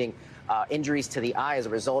receiving injuries to the eye as a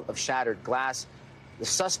result of shattered glass. The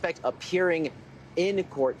suspect appearing in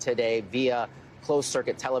court today via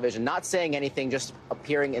closed-circuit television, not saying anything, just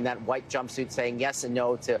appearing in that white jumpsuit, saying yes and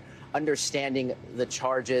no to understanding the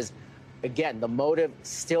charges. Again, the motive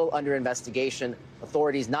still under investigation.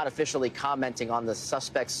 Authorities not officially commenting on the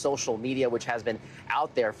suspect's social media, which has been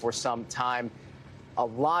out there for some time. A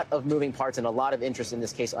lot of moving parts and a lot of interest in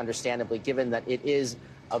this case, understandably, given that it is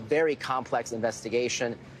a very complex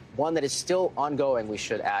investigation, one that is still ongoing, we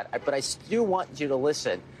should add. But I do want you to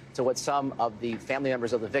listen to what some of the family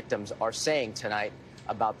members of the victims are saying tonight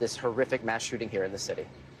about this horrific mass shooting here in the city.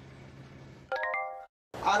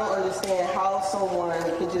 I don't understand how someone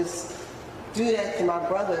can just do that to my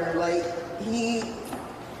brother. Like,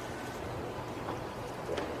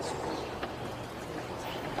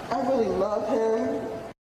 I really love him.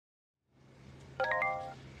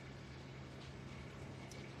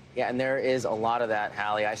 Yeah, and there is a lot of that,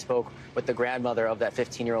 Hallie. I spoke with the grandmother of that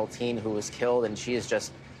 15-year-old teen who was killed, and she is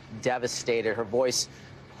just devastated. Her voice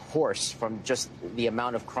hoarse from just the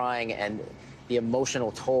amount of crying and the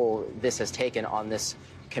emotional toll this has taken on this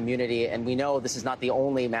community. And we know this is not the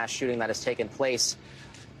only mass shooting that has taken place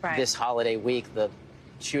this holiday week. The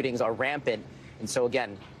shootings are rampant. And so,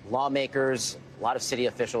 again, lawmakers, a lot of city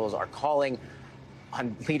officials are calling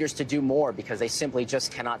on leaders to do more because they simply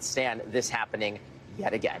just cannot stand this happening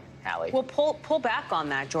yet again. Hallie. Well, pull back on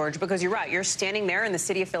that, George, because you're right. You're standing there in the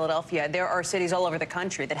city of Philadelphia. There are cities all over the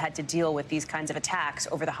country that had to deal with these kinds of attacks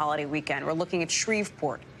over the holiday weekend. We're looking at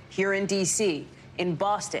Shreveport, here in D.C., in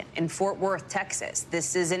Boston, in Fort Worth, Texas.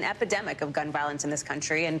 This is an epidemic of gun violence in this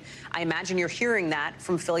country, and I imagine you're hearing that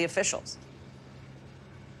from Philly officials.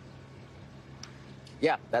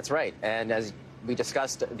 Yeah, that's right. And as we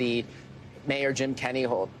discussed, the Mayor Jim Kenney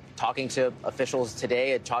talking to officials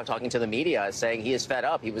today, talking to the media, saying he is fed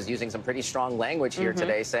up. He was using some pretty strong language here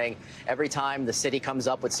today, saying every time the city comes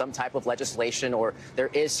up with some type of legislation or there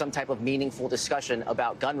is some type of meaningful discussion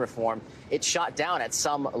about gun reform, it's shot down at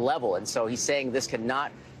some level. And so he's saying this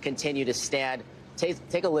cannot continue to stand.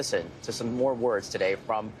 Take a listen to some more words today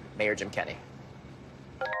from Mayor Jim Kenney.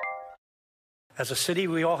 As a city,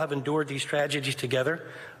 we all have endured these tragedies together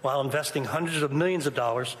while investing hundreds of millions of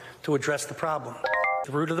dollars to address the problem.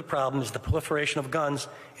 The root of the problem is the proliferation of guns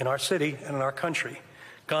in our city and in our country.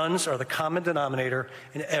 Guns are the common denominator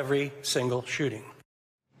in every single shooting.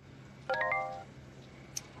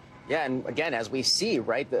 Yeah, and again, as we see,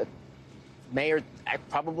 right, the mayor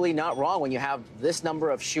probably not wrong when you have this number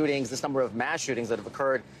of shootings, this number of mass shootings that have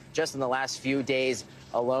occurred just in the last few days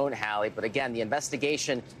alone, Hallie. But again, the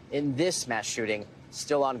investigation in this mass shooting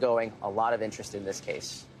still ongoing. A lot of interest in this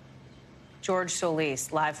case. George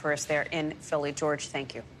Solis, live for us there in Philly. George,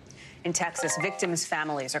 thank you. In Texas, victims'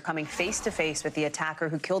 families are coming face to face with the attacker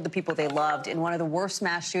who killed the people they loved in one of the worst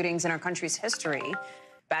mass shootings in our country's history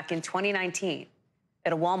back in 2019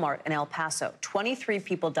 at a Walmart in El Paso. 23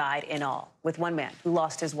 people died in all, with one man who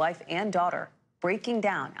lost his wife and daughter breaking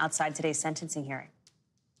down outside today's sentencing hearing.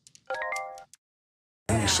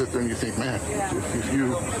 And you sit there and you think, man,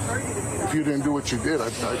 if you didn't do what you did,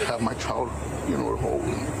 I'd have my child, at home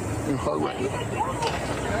in her right now.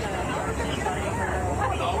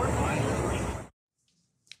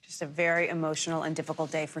 Just a very emotional and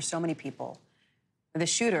difficult day for so many people. The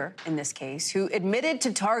shooter, in this case, who admitted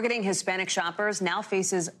to targeting Hispanic shoppers, now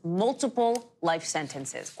faces multiple life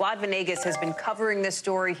sentences. Guad Venegas has been covering this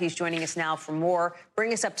story. He's joining us now for more.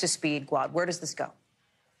 Bring us up to speed, Guad. Where does this go?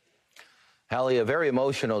 Hallie, a very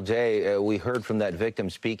emotional day. We heard from that victim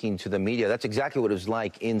speaking to the media. That's exactly what it was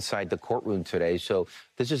like inside the courtroom today. So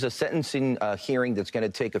this is a sentencing hearing that's going to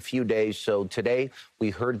take a few days. So today we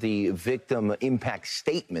heard the victim impact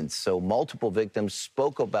statements. So multiple victims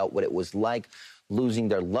spoke about what it was like losing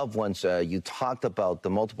their loved ones. You talked about the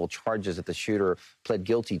multiple charges that the shooter pled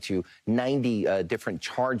guilty to, 90 different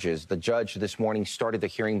charges. The judge this morning started the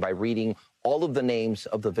hearing by reading all of the names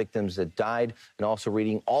of the victims that died and also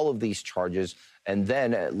reading all of these charges. And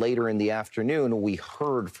then later in the afternoon, we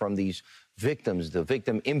heard from these victims, the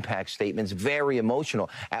victim impact statements, very emotional.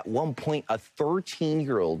 At one point, a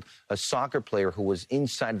 13-year-old, a soccer player who was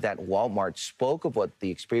inside that Walmart, spoke of what the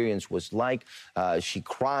experience was like. She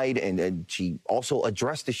cried and she also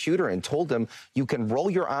addressed the shooter and told him, "You can roll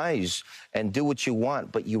your eyes and do what you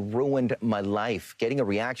want, but you ruined my life." Getting a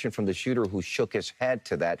reaction from the shooter who shook his head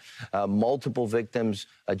to that. Multiple victims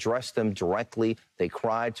addressed them directly. They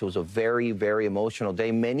cried. So it was a very, very emotional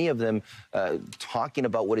day. Many of them talking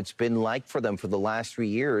about what it's been like for them for the last 3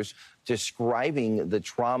 years, describing the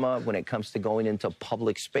trauma when it comes to going into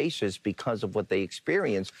public spaces because of what they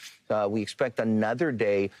experienced. We expect another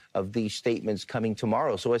day of these statements coming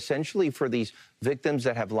tomorrow. So essentially for these victims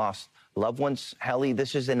that have lost loved ones, Hallie,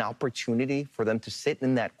 this is an opportunity for them to sit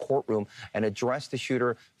in that courtroom and address the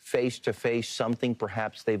shooter face to face, something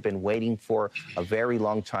perhaps they've been waiting for a very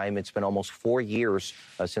long time. It's been almost 4 years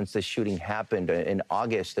since the shooting happened. In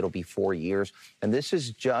August, it'll be 4 years. And this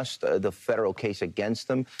is just the federal case against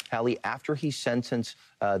them. Hallie, after he's sentenced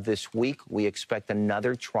this week, we expect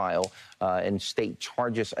another trial and state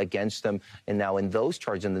charges against them. And now in those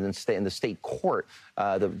charges, in the state court,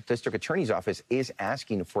 the district attorney's office is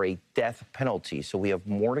asking for a death penalty. So we have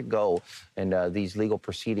more to go in these legal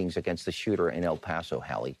proceedings against the shooter in El Paso,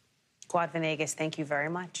 Hallie. Guad Venegas, thank you very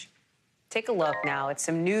much. Take a look now at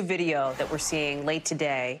some new video that we're seeing late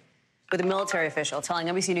today with a military official telling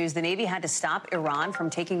NBC News the Navy had to stop Iran from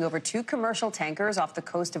taking over 2 commercial tankers off the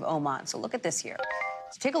coast of Oman. So look at this here.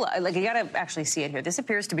 So take a look. Like, you got to actually see it here. This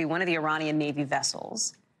appears to be one of the Iranian Navy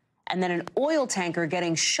vessels, and then an oil tanker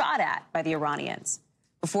getting shot at by the Iranians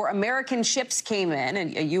before American ships came in,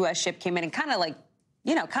 and a U.S. ship came in and kind of like,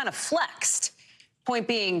 you know, kind of flexed. Point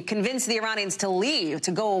being, convinced the Iranians to leave,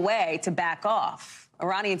 to go away, to back off.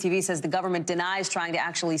 Iranian TV says the government denies trying to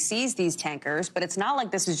actually seize these tankers, but it's not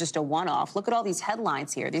like this is just a one-off. Look at all these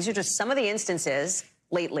headlines here. These are just some of the instances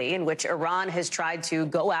lately in which Iran has tried to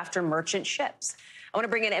go after merchant ships. I want to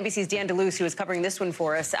bring in NBC's Dan DeLuce, who is covering this one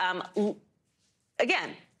for us.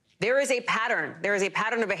 Again, there is a pattern. There is a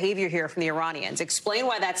pattern of behavior here from the Iranians. Explain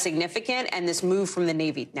why that's significant and this move from the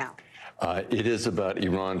Navy now. It is about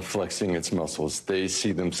Iran flexing its muscles. They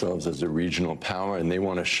see themselves as a regional power, and they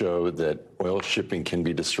want to show that oil shipping can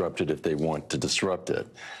be disrupted if they want to disrupt it.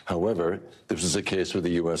 However, this is a case where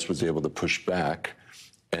the U.S. was able to push back,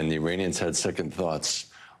 and the Iranians had second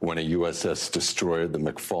thoughts when a USS destroyer, the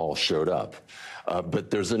McFall, showed up.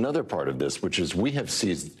 But there's another part of this, which is we have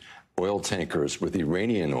seized oil tankers with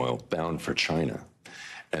Iranian oil bound for China.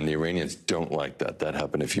 And the Iranians don't like that. That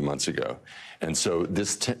happened a few months ago. And so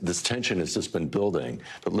this tension has just been building.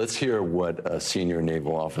 But let's hear what a senior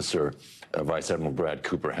naval officer, Vice Admiral Brad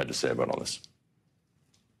Cooper, had to say about all this.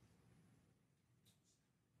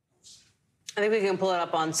 I think we can pull it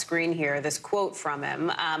up on screen here, this quote from him.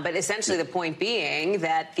 But essentially the point being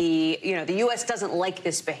that the U.S. doesn't like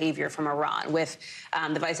this behavior from Iran, with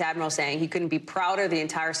the Vice Admiral saying he couldn't be prouder of the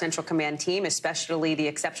entire Central Command team, especially the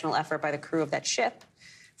exceptional effort by the crew of that ship,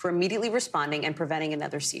 for immediately responding and preventing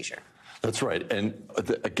another seizure. That's right. And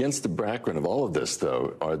against the background of all of this,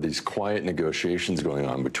 though, are these quiet negotiations going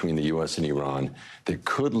on between the U.S. and Iran that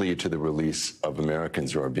could lead to the release of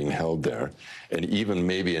Americans who are being held there, and even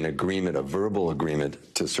maybe an agreement, a verbal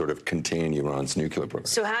agreement, to sort of contain Iran's nuclear program.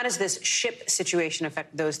 So how does this ship situation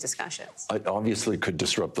affect those discussions? It obviously could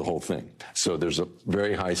disrupt the whole thing. So there's a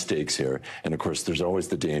very high stakes here. And, of course, there's always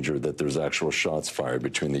the danger that there's actual shots fired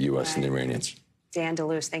between the U.S. and the Iranians. Dan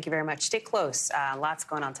DeLuce, thank you very much. Stay close. Lots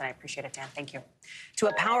going on tonight. Appreciate it, Dan. Thank you. To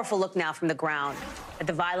a powerful look now from the ground at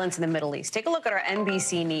the violence in the Middle East. Take a look at our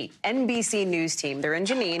NBC News team. They're in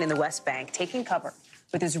Jenin in the West Bank, taking cover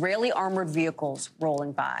with Israeli armored vehicles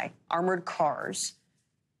rolling by, armored cars,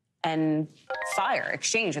 and fire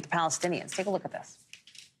exchanged with the Palestinians. Take a look at this.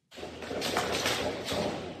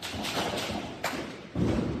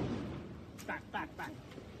 Back.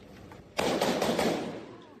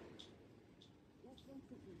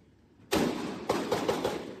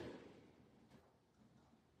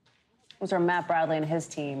 Those are Matt Bradley and his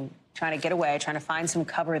team trying to get away, trying to find some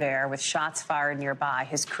cover there with shots fired nearby.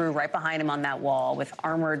 His crew right behind him on that wall with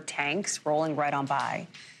armored tanks rolling right on by.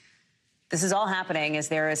 This is all happening as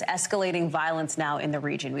there is escalating violence now in the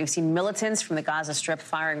region. We've seen militants from the Gaza Strip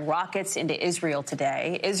firing rockets into Israel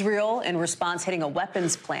today. Israel, in response, hitting a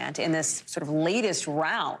weapons plant in this sort of latest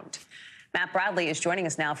round. Matt Bradley is joining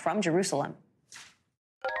us now from Jerusalem.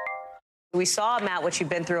 We saw, Matt, what you've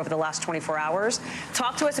been through over the last 24 hours.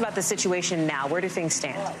 Talk to us about the situation now. Where do things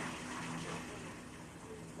stand?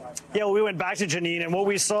 Yeah, well, we went back to Jenin, and what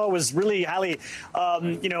we saw was really, Hallie,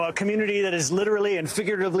 a community that is literally and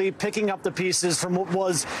figuratively picking up the pieces from what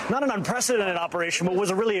was not an unprecedented operation, but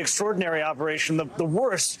was a really extraordinary operation, the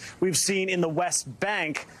worst we've seen in the West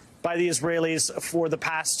Bank by the Israelis for the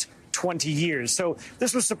past 20 years. So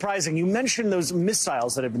this was surprising. You mentioned those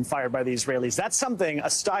missiles that have been fired by the Israelis. That's something, a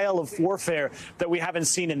style of warfare that we haven't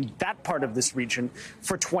seen in that part of this region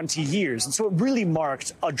for 20 years. And so it really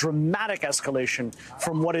marked a dramatic escalation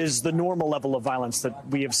from what is the normal level of violence that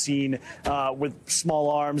we have seen with small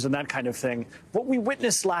arms and that kind of thing. What we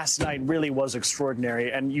witnessed last night really was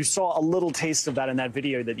extraordinary. And you saw a little taste of that in that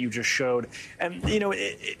video that you just showed. And,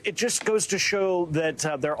 it just goes to show that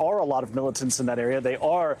there are a lot of militants in that area. They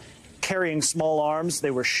are carrying small arms. They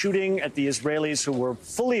were shooting at the Israelis, who were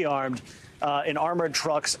fully armed in armored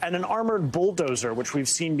trucks and an armored bulldozer, which we've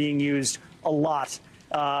seen being used a lot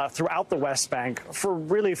throughout the West Bank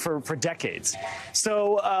for decades.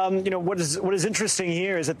 So, what is interesting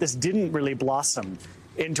here is that this didn't really blossom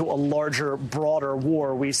into a larger, broader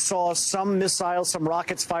war. We saw some missiles, some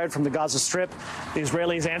rockets fired from the Gaza Strip. The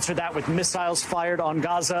Israelis answered that with missiles fired on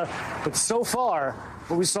Gaza. But so far,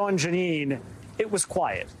 what we saw in Jenin, it was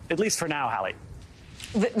quiet, at least for now, Hallie.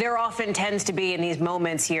 There often tends to be in these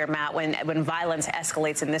moments here, Matt, when violence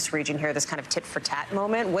escalates in this region here, this kind of tit-for-tat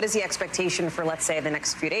moment. What is the expectation for, let's say, the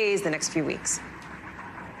next few days, the next few weeks?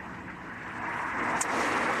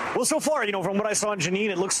 Well, so far, from what I saw in Jenin,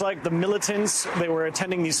 it looks like the militants, they were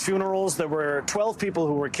attending these funerals. There were 12 people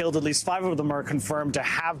who were killed. At least 5 of them are confirmed to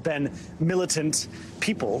have been militant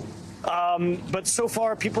people. But so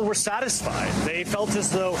far, people were satisfied. They felt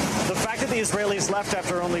as though the fact that the Israelis left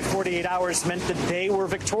after only 48 hours meant that they were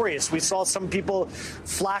victorious. We saw some people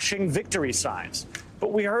flashing victory signs.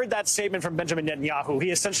 But we heard that statement from Benjamin Netanyahu. He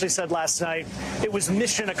essentially said last night it was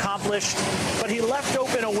mission accomplished, but he left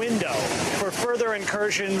open a window for further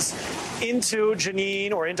incursions into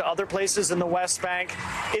Jenin or into other places in the West Bank.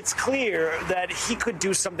 It's clear that he could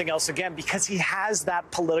do something else again because he has that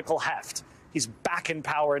political heft. He's back in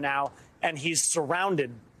power now, and he's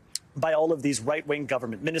surrounded by all of these right-wing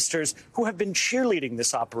government ministers who have been cheerleading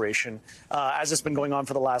this operation as it's been going on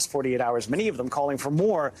for the last 48 hours, many of them calling for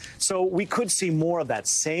more. So we could see more of that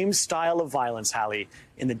same style of violence, Hallie,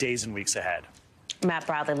 in the days and weeks ahead. Matt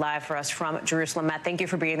Bradley live for us from Jerusalem. Matt, thank you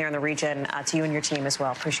for being there in the region, to you and your team as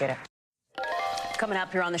well. Appreciate it. Coming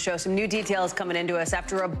up here on the show, some new details coming into us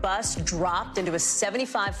after a bus dropped into a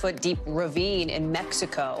 75-foot deep ravine in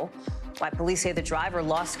Mexico. Why police say the driver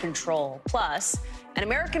lost control. Plus, an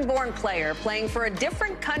American-born player playing for a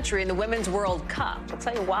different country in the Women's World Cup. We'll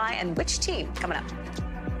tell you why and which team coming up.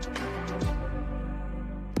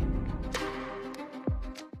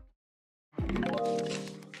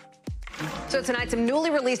 So tonight, some newly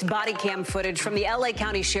released body cam footage from the L.A.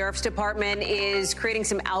 County Sheriff's Department is creating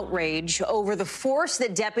some outrage over the force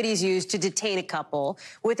that deputies used to detain a couple,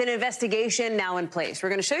 with an investigation now in place. We're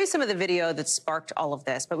going to show you some of the video that sparked all of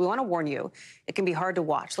this, but we want to warn you, it can be hard to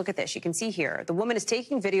watch. Look at this. You can see here, the woman is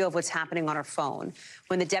taking video of what's happening on her phone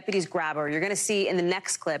when the deputies grab her. You're going to see in the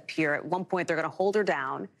next clip here, at one point, they're going to hold her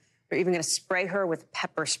down. They're even going to spray her with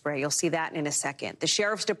pepper spray. You'll see that in a second. The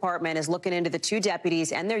Sheriff's Department is looking into the 2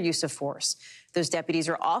 deputies and their use of force. Those deputies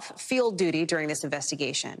are off field duty during this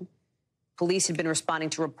investigation. Police had been responding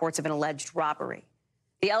to reports of an alleged robbery.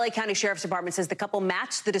 The L.A. County Sheriff's Department says the couple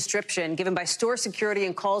matched the description given by store security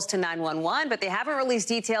and calls to 911, but they haven't released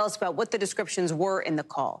details about what the descriptions were in the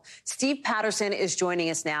call. Steve Patterson is joining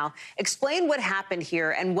us now. Explain what happened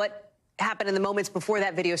here and what happened in the moments before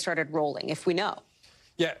that video started rolling, if we know.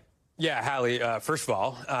 Yeah, Hallie, first of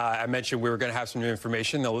all, I mentioned we were going to have some new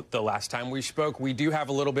information the last time we spoke. We do have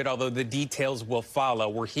a little bit, although the details will follow.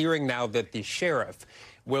 We're hearing now that the sheriff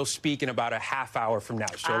will speak in about a half hour from now.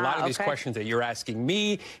 So a lot of these questions that you're asking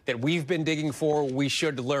me, that we've been digging for, we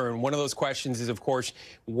should learn. One of those questions is, of course,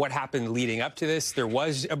 what happened leading up to this? There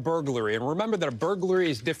was a burglary. And remember that a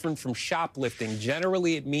burglary is different from shoplifting.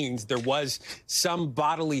 Generally, it means there was some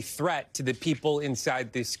bodily threat to the people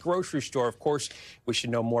inside this grocery store. Of course, we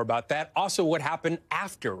should know more about that. Also, what happened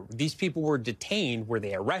after these people were detained? Were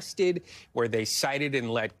they arrested? Were they cited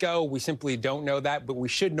and let go? We simply don't know that, but we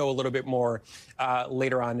should know a little bit more later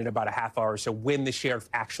later on in about a half hour or so when the sheriff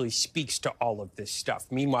actually speaks to all of this stuff.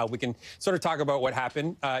 Meanwhile, we can sort of talk about what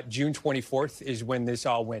happened. June 24th is when this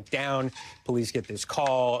all went down. Police get this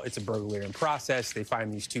call. It's a burglary in process. They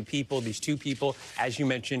find these two people. These two people, as you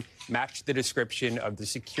mentioned, match the description of the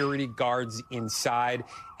security guards inside.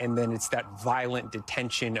 And then it's that violent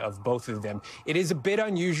detention of both of them. It is a bit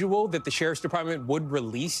unusual that the Sheriff's Department would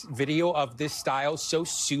release video of this style so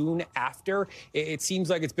soon after. It seems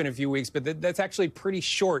like it's been a few weeks, but that's actually a pretty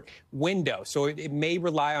short window. So it may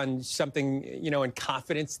rely on something, you know, in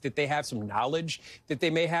confidence that they have some knowledge that they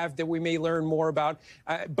may have that we may learn more about.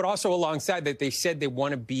 But also alongside that, they said they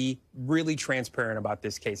want to be really transparent about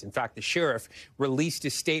this case. In fact, the sheriff released a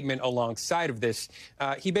statement alongside of this.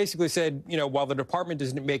 He basically said, you know, while the department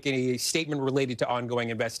doesn't make any statement related to ongoing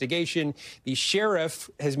investigation, the sheriff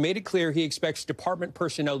has made it clear he expects department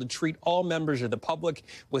personnel to treat all members of the public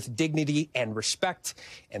with dignity and respect,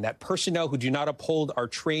 and that personnel who do not uphold our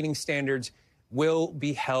training standards will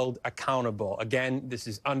be held accountable. Again, this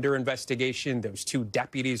is under investigation. Those two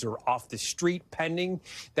deputies are off the street pending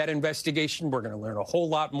that investigation. We're going to learn a whole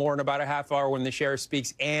lot more in about a half hour when the sheriff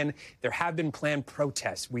speaks. And there have been planned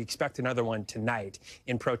protests. We expect another one tonight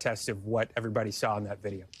in protest of what everybody saw in that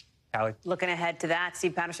video. Hallie? Looking ahead to that,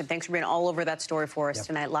 Steve Patterson, thanks for being all over that story for us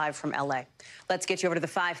tonight, live from L.A. Let's get you over to the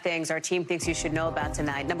 5 things our team thinks you should know about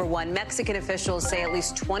tonight. Number 1, Mexican officials say at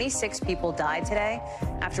least 26 people died today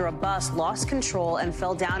after a bus lost control and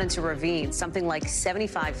fell down into a ravine, something like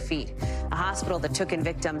 75 feet. A hospital that took in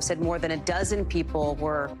victims said more than a dozen people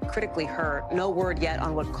were critically hurt. No word yet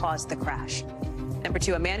on what caused the crash. Number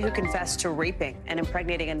 2, a man who confessed to raping and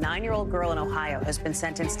impregnating a 9-year-old girl in Ohio has been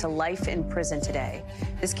sentenced to life in prison today.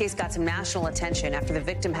 This case got some national attention after the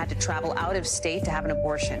victim had to travel out of state to have an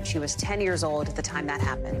abortion. She was 10 years old at the time that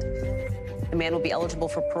happened. The man will be eligible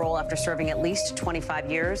for parole after serving at least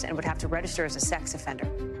 25 years and would have to register as a sex offender.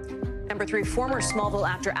 Number 3, former Smallville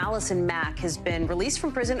actor Allison Mack has been released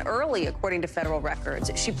from prison early, according to federal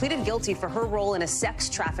records. She pleaded guilty for her role in a sex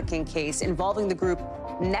trafficking case involving the group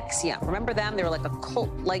NXIVM. Remember them? They were like a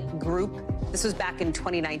cult-like group. This was back in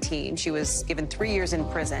 2019. She was given 3 years in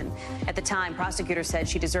prison. At the time, prosecutors said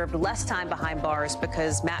she deserved less time behind bars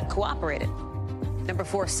because Mack cooperated. Number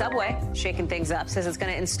 4, Subway, shaking things up, says it's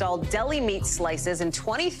going to install deli meat slices in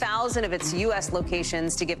 20,000 of its U.S.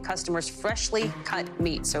 locations to give customers freshly cut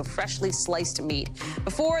meat, so freshly sliced meat.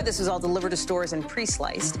 Before, this was all delivered to stores and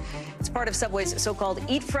pre-sliced. It's part of Subway's so-called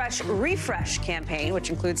Eat Fresh, Refresh campaign,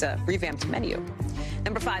 which includes a revamped menu.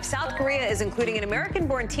 Number 5, South Korea is including an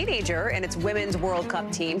American-born teenager in its Women's World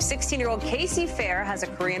Cup team. 16-year-old Casey Fair has a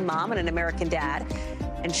Korean mom and an American dad,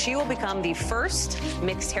 and she will become the first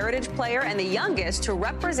mixed heritage player and the youngest to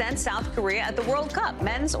represent South Korea at the World Cup,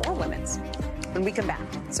 men's or women's. When we come back,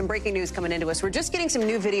 some breaking news coming into us. We're just getting some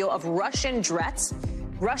new video of Russian jets,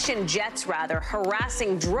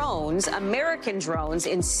 harassing drones, American drones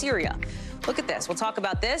in Syria. Look at this. We'll talk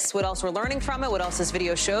about this, what else we're learning from it, what else this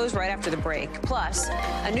video shows right after the break. Plus,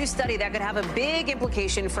 a new study that could have a big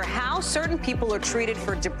implication for how certain people are treated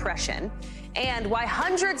for depression and why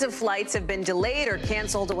hundreds of flights have been delayed or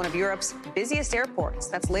canceled to one of Europe's busiest airports.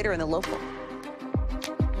 That's later in the local.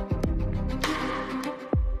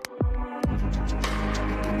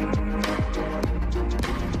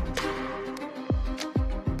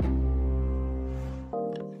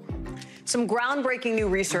 Some groundbreaking new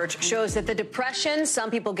research shows that the depression some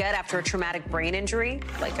people get after a traumatic brain injury,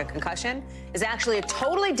 like a concussion, is actually a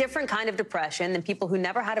totally different kind of depression than people who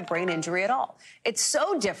never had a brain injury at all. It's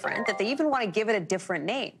so different that they even want to give it a different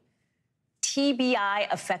name. TBI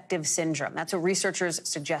affective syndrome. That's what researchers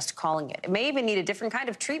suggest calling it. It may even need a different kind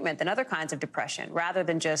of treatment than other kinds of depression, rather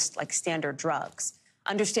than just like standard drugs.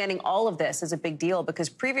 Understanding all of this is a big deal because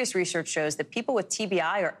previous research shows that people with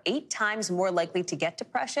TBI are 8 times more likely to get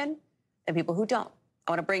depression than people who don't.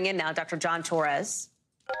 I want to bring in now Dr. John Torres.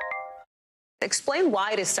 Explain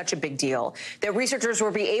why it is such a big deal that researchers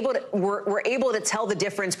were able to tell the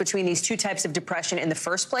difference between these two types of depression in the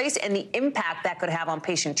first place and the impact that could have on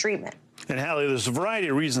patient treatment. And Hallie, there's a variety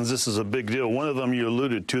of reasons this is a big deal. One of them you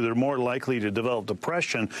alluded to, they're more likely to develop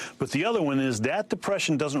depression. But the other one is that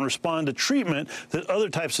depression doesn't respond to treatment that other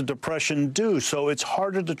types of depression do. So it's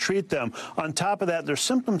harder to treat them. On top of that, their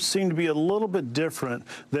symptoms seem to be a little bit different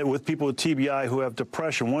than with people with TBI who have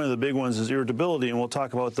depression. One of the big ones is irritability, and we'll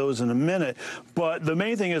talk about those in a minute. But the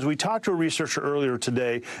main thing is we talked to a researcher earlier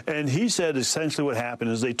today, and he said essentially what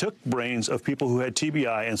happened is they took brains of people who had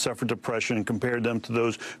TBI and suffered depression and compared them to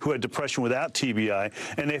those who had depression depression without TBI.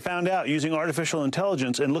 And they found out using artificial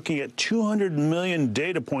intelligence and looking at 200 million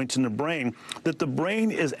data points in the brain that the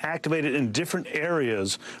brain is activated in different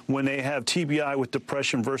areas when they have TBI with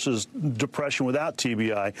depression versus depression without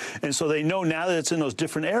TBI. And so they know now that it's in those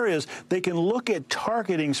different areas, they can look at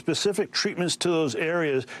targeting specific treatments to those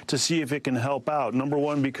areas to see if it can help out. Number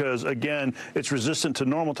one, because again, it's resistant to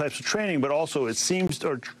normal types of training, but also it seems,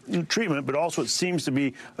 or treatment, but also it seems to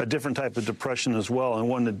be a different type of depression as well, and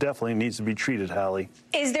one that definitely needs to be treated, Hallie.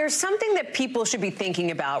 Is there something that people should be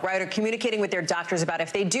thinking about, right, or communicating with their doctors about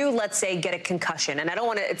if they do, let's say, get a concussion? And I don't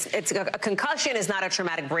want to, it's a concussion is not a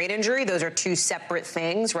traumatic brain injury. Those are two separate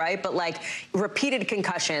things, right? But like repeated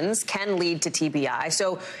concussions can lead to TBI.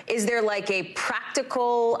 So is there like a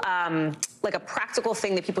practical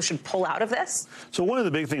thing that people should pull out of this? So one of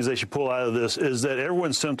the big things they should pull out of this is that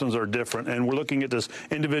everyone's symptoms are different, and we're looking at this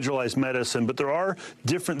individualized medicine, but there are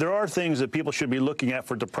things that people should be looking at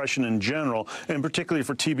for depression in general, and particularly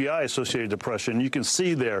for TBI-associated depression. You can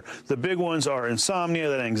see there, the big ones are insomnia,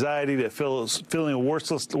 that anxiety, that feeling of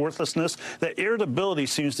worthlessness. That irritability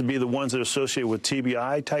seems to be the ones that are associated with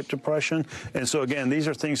TBI-type depression. And so, again, these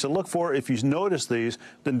are things to look for. If you notice these,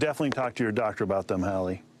 then definitely talk to your doctor about them,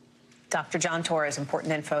 Hallie. Dr. John Torres,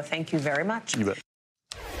 important info. Thank you very much. You bet.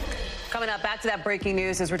 Coming up, back to that breaking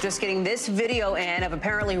news as we're just getting this video in of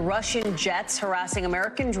apparently Russian jets harassing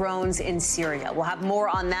American drones in Syria. We'll have more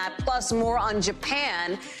on that, plus more on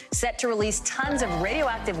Japan set to release tons of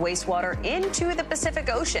radioactive wastewater into the Pacific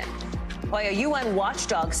Ocean. Why a UN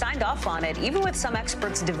watchdog signed off on it, even with some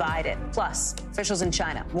experts divided. Plus, officials in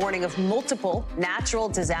China warning of multiple natural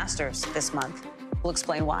disasters this month. We'll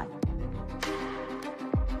explain why.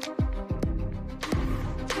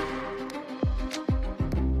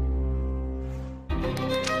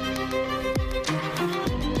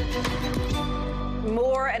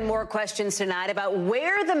 More and more questions tonight about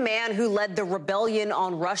where the man who led the rebellion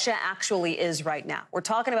on Russia actually is right now. We're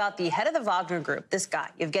talking about the head of the Wagner Group, this guy,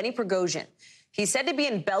 Yevgeny Prigozhin. He's said to be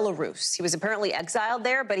in Belarus. He was apparently exiled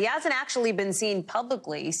there, but he hasn't actually been seen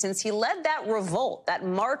publicly since he led that revolt, that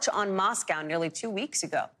march on Moscow nearly 2 weeks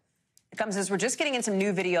ago. It comes as we're just getting in some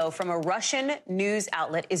new video from a Russian news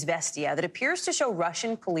outlet, Izvestia, that appears to show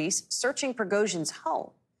Russian police searching Prigozhin's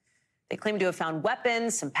home. They claim to have found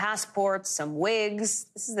weapons, some passports, some wigs.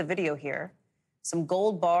 This is the video here. Some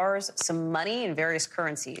gold bars, some money in various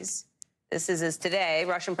currencies. This is as today,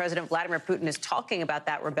 Russian President Vladimir Putin is talking about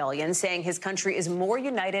that rebellion, saying his country is more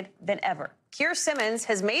united than ever. Keir Simmons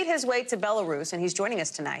has made his way to Belarus, and he's joining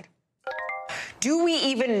us tonight. Do we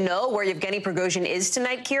even know where Yevgeny Prigozhin is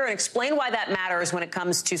tonight, Keir? And explain why that matters when it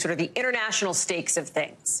comes to sort of the international stakes of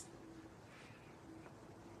things.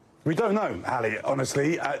 We don't know, Hallie,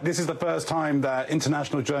 honestly. This is the first time that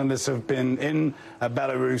international journalists have been in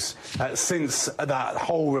Belarus since that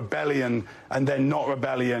whole rebellion and then not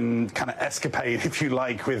rebellion kind of escapade, if you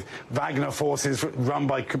like, with Wagner forces run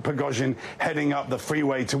by Prigozhin heading up the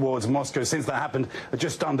freeway towards Moscow. Since that happened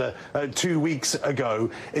just under 2 weeks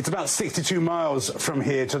ago, it's about 62 miles from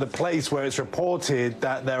here to the place where it's reported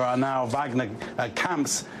that there are now Wagner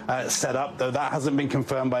camps set up, though that hasn't been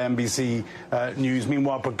confirmed by NBC News.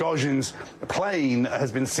 Meanwhile, Prigozhin's plane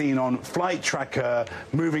has been seen on flight tracker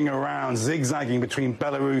moving around, zigzagging between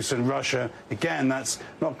Belarus and Russia. Again, that's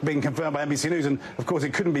not being confirmed by NBC News, and of course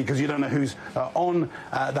it couldn't be because you don't know who's on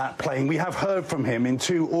that plane. We have heard from him in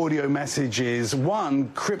 2 audio messages, one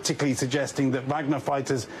cryptically suggesting that Wagner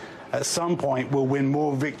fighters at some point will win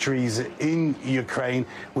more victories in Ukraine.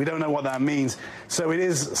 We don't know what that means. So it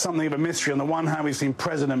is something of a mystery. On the one hand, we've seen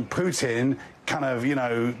President Putin kind of, you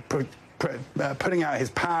know, putting out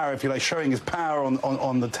his power, if you like, showing his power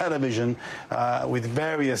on the television with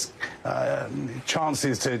various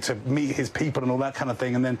chances to meet his people and all that kind of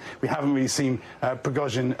thing. And then we haven't really seen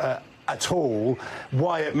Prigozhin at all.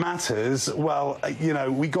 Why it matters? Well, you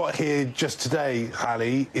know, we got here just today,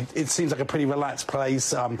 Hallie. It seems like a pretty relaxed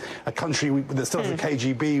place, a country that still has a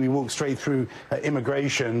KGB. We walked straight through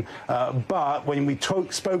immigration. But when we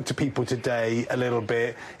spoke to people today a little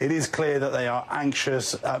bit, it is clear that they are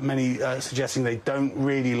anxious, many suggesting they don't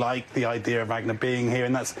really like the idea of Wagner being here.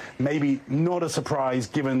 And that's maybe not a surprise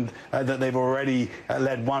given that they've already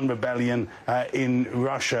led one rebellion in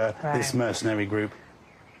Russia, this mercenary group.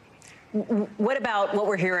 What about what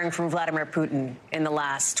we're hearing from Vladimir Putin in the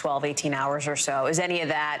last 12, 18 hours or so? Is any of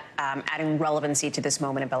that adding relevancy to this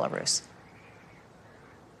moment in Belarus?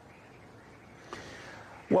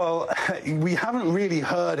 Well, we haven't really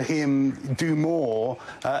heard him do more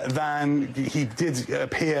than he did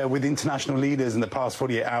appear with international leaders in the past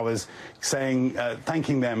 48 hours, saying,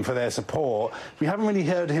 thanking them for their support. We haven't really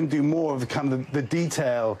heard him do more of kind of the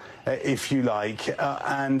detail, if you like.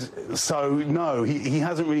 And so, no, he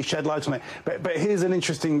hasn't really shed light on it. But here's an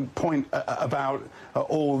interesting point about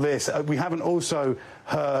all this. We haven't also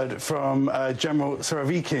heard from General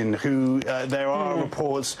Surovikin, who there are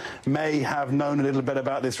reports may have known a little bit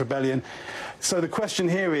about this rebellion. So the question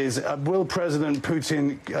here is, will President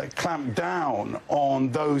Putin clamp down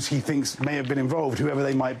on those he thinks may have been involved, whoever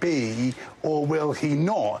they might be, or will he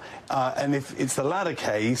not? And if it's the latter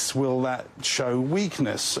case, will that show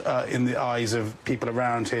weakness in the eyes of people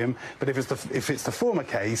around him? But if it's the former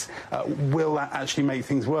case, will that actually make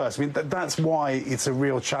things worse? I mean, that's why it's a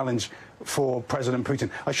real challenge for President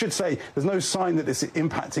Putin. I should say there's no sign that this is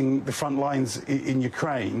impacting the front lines in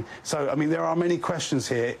Ukraine. So, I mean, there are many questions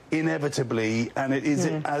here, inevitably, and it is,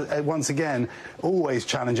 once again, always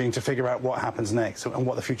challenging to figure out what happens next and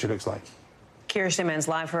what the future looks like. Keir Simmons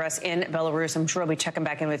live for us in Belarus. I'm sure we'll be checking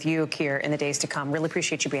back in with you, Keir, in the days to come. Really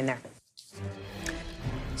appreciate you being there.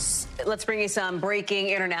 Let's bring you some breaking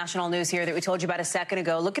international news here that we told you about a second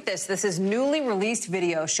ago. Look at this. This is newly released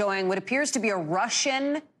video showing what appears to be a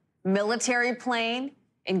Russian military plane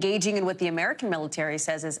engaging in what the American military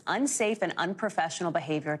says is unsafe and unprofessional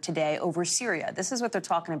behavior today over Syria. This is what they're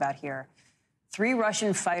talking about here. 3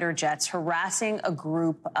 Russian fighter jets harassing a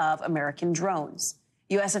group of American drones.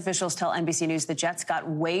 U.S. officials tell NBC News the jets got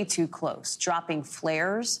way too close, dropping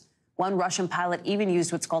flares. One Russian pilot even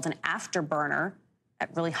used what's called an afterburner, that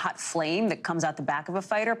really hot flame that comes out the back of a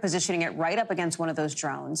fighter, positioning it right up against one of those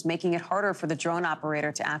drones, making it harder for the drone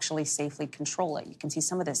operator to actually safely control it. You can see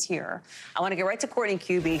some of this here. I want to get right to Courtney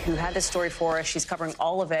Cubie, who had this story for us. She's covering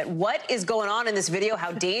all of it. What is going on in this video?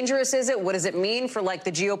 How dangerous is it? What does it mean for, like,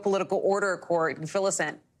 the geopolitical order, Court? Fill us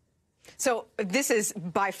in. So this is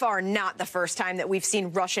by far not the first time that we've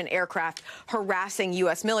seen Russian aircraft harassing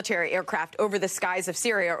U.S. military aircraft over the skies of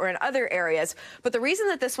Syria or in other areas. But the reason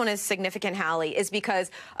that this one is significant, Hallie, is because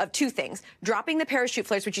of 2 things. Dropping the parachute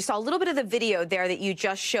flares, which you saw a little bit of the video there that you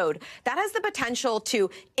just showed, that has the potential to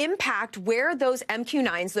impact where those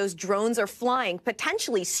MQ-9s, those drones, are flying,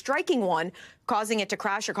 potentially striking one, causing it to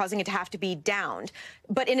crash or causing it to have to be downed.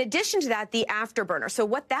 But in addition to that, the afterburner. So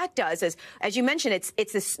what that does is, as you mentioned,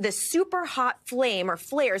 it's this super hot flame or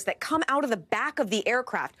flares that come out of the back of the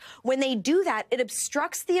aircraft. When they do that, it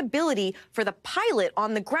obstructs the ability for the pilot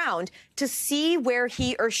on the ground to see where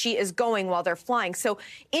he or she is going while they're flying. So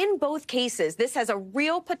in both cases, this has a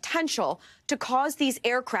real potential to cause these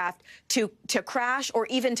aircraft to crash or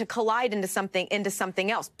even to collide into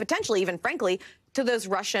something else, potentially even, frankly, to those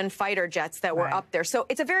Russian fighter jets that were up there. So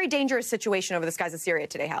it's a very dangerous situation over the skies of Syria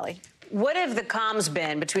today, Hallie. What have the comms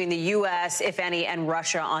been between the U.S., if any, and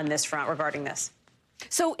Russia on this front regarding this?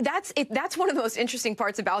 So that's one of the most interesting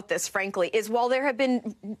parts about this, frankly, is while there have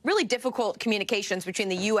been really difficult communications between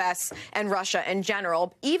the U.S. and Russia in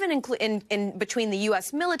general, even in between the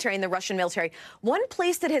U.S. military and the Russian military, one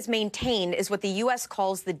place that has maintained is what the U.S.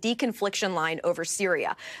 calls the deconfliction line over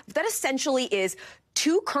Syria. That essentially is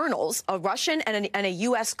 2 colonels, a Russian and a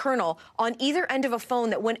U.S. colonel, on either end of a phone,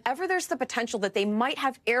 that whenever there's the potential that they might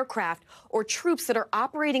have aircraft or troops that are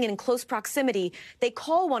operating in close proximity, they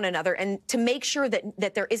call one another and to make sure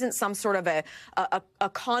that there isn't some sort of a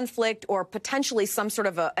conflict or potentially some sort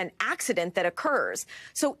of an accident that occurs.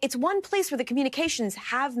 So it's one place where the communications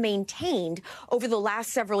have maintained over the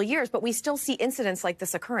last several years, but we still see incidents like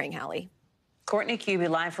this occurring, Hallie. Courtney Cubie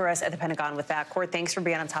live for us at the Pentagon with that. Court, thanks for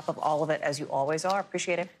being on top of all of it, as you always are.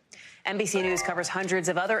 Appreciate it. NBC News covers hundreds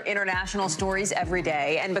of other international stories every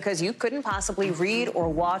day. And because you couldn't possibly read or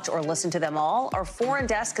watch or listen to them all, our foreign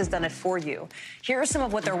desk has done it for you. Here are some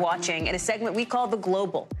of what they're watching in a segment we call The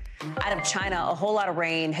Global. Out of China, a whole lot of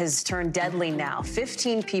rain has turned deadly now.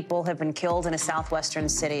 15 people have been killed in a southwestern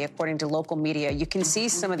city, according to local media. You can see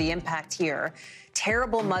some of the impact here.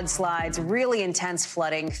 Terrible mudslides, really intense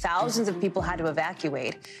flooding. Thousands of people had to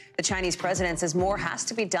evacuate. The Chinese president says more has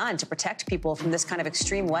to be done to protect people from this kind of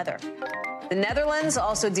extreme weather. The Netherlands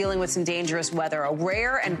also dealing with some dangerous weather. A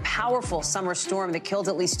rare and powerful summer storm that killed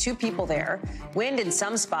at least 2 people there. Wind in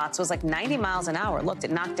some spots was like 90 miles an hour. Look,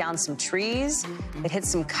 it knocked down some trees. It hit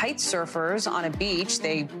some kite surfers on a beach.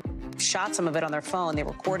 They shot some of it on their phone. They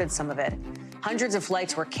recorded some of it. Hundreds of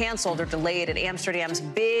flights were canceled or delayed at Amsterdam's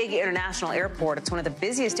big international airport. It's one of the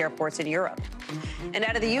busiest airports in Europe. And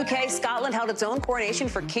out of the UK, Scotland held its own coronation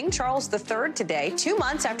for King Charles III today, 2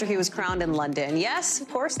 months after he was crowned in London. Yes, of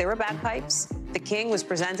course, there were bagpipes, the king was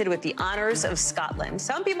presented with the honors of Scotland.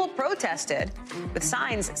 Some people protested with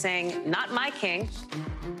signs saying, "Not my king."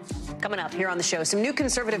 Coming up here on the show, some new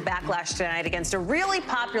conservative backlash tonight against a really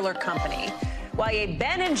popular company, why a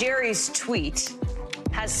Ben & Jerry's tweet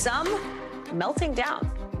has some melting down.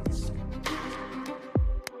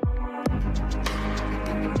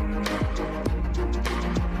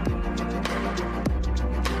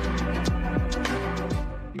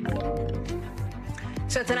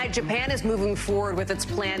 So tonight, Japan is moving forward with its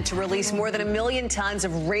plan to release more than 1 million tons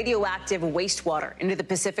of radioactive wastewater into the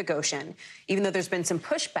Pacific Ocean, even though there's been some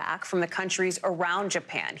pushback from the countries around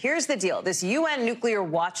Japan. Here's the deal. This UN nuclear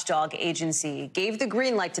watchdog agency gave the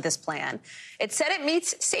green light to this plan. It said it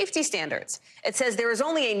meets safety standards. It says there is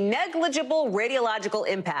only a negligible radiological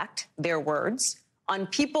impact, their words, on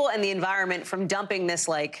people and the environment from dumping this,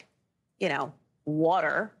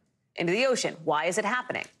 water into the ocean. Why is it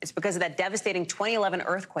happening? It's because of that devastating 2011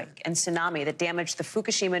 earthquake and tsunami that damaged the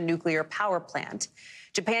Fukushima nuclear power plant.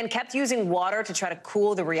 Japan kept using water to try to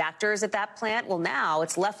cool the reactors at that plant. Well, now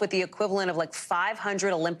it's left with the equivalent of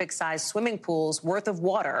 500 Olympic-sized swimming pools worth of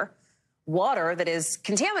water that is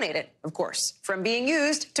contaminated, of course, from being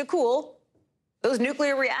used to cool those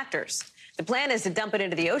nuclear reactors. The plan is to dump it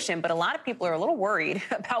into the ocean, but a lot of people are a little worried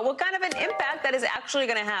about what kind of an impact that is actually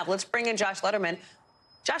going to have. Let's bring in Josh Letterman.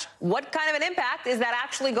 Josh, what kind of an impact is that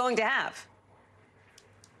actually going to have?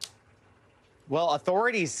 Well,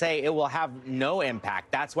 authorities say it will have no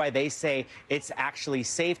impact. That's why they say it's actually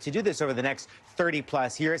safe to do this over the next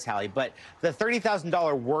 30-plus years, Hallie. But the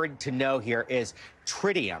 $30,000 word to know here is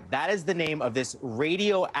tritium. That is the name of this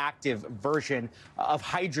radioactive version of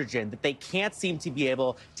hydrogen that they can't seem to be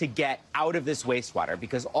able to get out of this wastewater,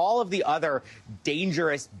 because all of the other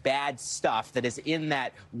dangerous, bad stuff that is in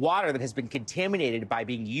that water that has been contaminated by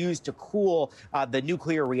being used to cool the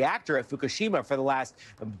nuclear reactor at Fukushima for the last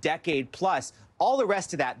decade plus, all the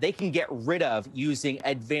rest of that they can get rid of using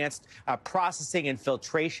advanced processing and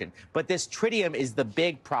filtration. But this tritium is the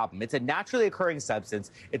big problem. It's a naturally occurring substance.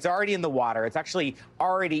 It's already in the water. It's actually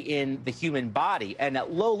already in the human body. And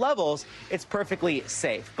at low levels, it's perfectly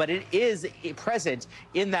safe. But it is present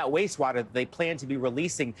in that wastewater that they plan to be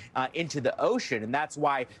releasing into the ocean. And that's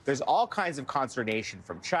why there's all kinds of consternation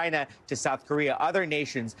from China to South Korea, other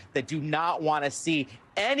nations that do not want to see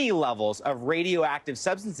any levels of radioactive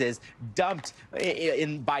substances dumped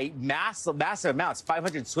by massive amounts,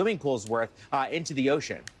 500 swimming pools worth, into the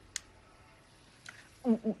ocean.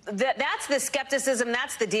 That's the skepticism.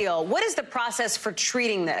 That's the deal. What is the process for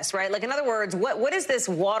treating this, right? In other words, what does this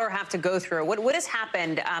water have to go through? What has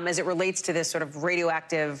happened as it relates to this sort of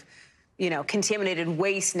radioactive, contaminated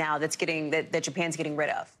waste now that Japan's getting rid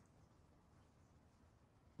of?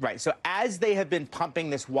 Right. So as they have been pumping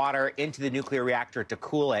this water into the nuclear reactor to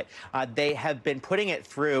cool it, they have been putting it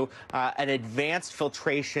through an advanced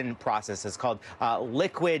filtration process. It's called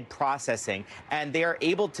liquid processing. And they are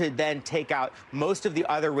able to then take out most of the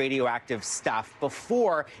other radioactive stuff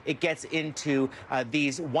before it gets into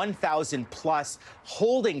these 1,000-plus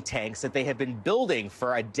holding tanks that they have been building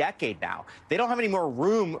for a decade now. They don't have any more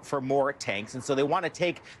room for more tanks. And so they want to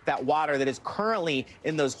take that water that is currently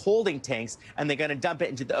in those holding tanks, and they're going to dump it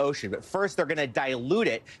into the ocean. But first, they're going to dilute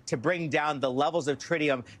it to bring down the levels of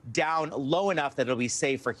tritium down low enough that it'll be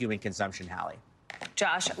safe for human consumption, Hallie.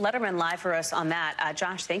 Josh Letterman live for us on that.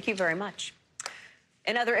 Josh, thank you very much.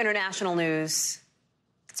 In other international news,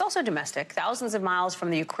 it's also domestic. Thousands of miles from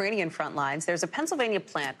the Ukrainian front lines, there's a Pennsylvania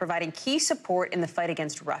plant providing key support in the fight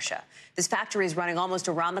against Russia. This factory is running almost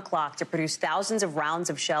around the clock to produce thousands of rounds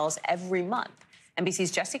of shells every month.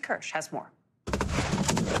 NBC's Jesse Kirsch has more.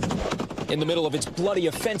 In the middle of its bloody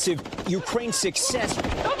offensive, Ukraine's success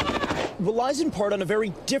relies in part on a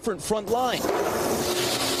very different front line.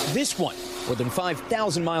 This one, more than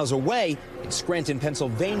 5,000 miles away in Scranton,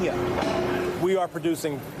 Pennsylvania. We are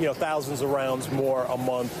producing, thousands of rounds more a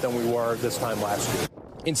month than we were this time last year.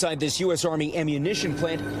 Inside this U.S. Army ammunition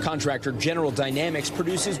plant, contractor General Dynamics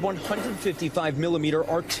produces 155-millimeter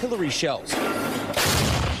artillery shells,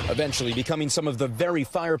 eventually becoming some of the very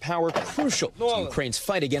firepower crucial to Ukraine's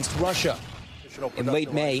fight against Russia. In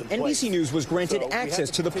late May, NBC News was granted access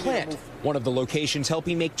to the plant, one of the locations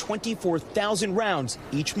helping make 24,000 rounds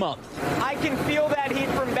each month. I can feel that heat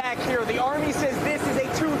from back here. The Army says this is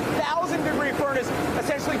a 2,000-degree furnace,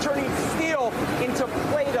 essentially turning steel into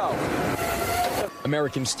Play-Doh.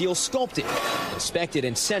 American steel sculpted, inspected,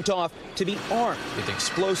 and sent off to be armed with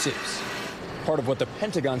explosives. Part of what the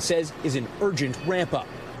Pentagon says is an urgent ramp-up.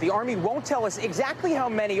 The Army won't tell us exactly how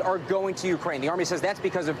many are going to Ukraine. The Army says that's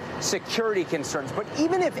because of security concerns. But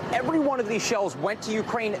even if every one of these shells went to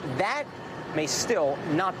Ukraine, that may still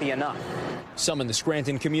not be enough. Some in the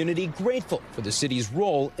Scranton community grateful for the city's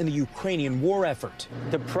role in the Ukrainian war effort.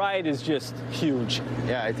 The pride is just huge.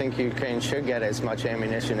 Yeah, I think Ukraine should get as much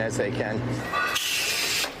ammunition as they can.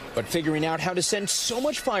 But figuring out how to send so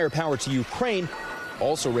much firepower to Ukraine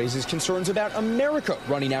also raises concerns about America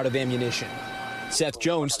running out of ammunition. Seth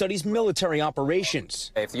Jones studies military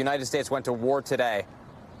operations. If the United States went to war today,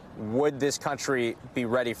 would this country be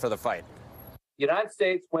ready for the fight? The United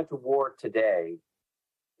States went to war today,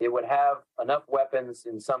 it would have enough weapons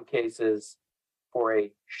in some cases for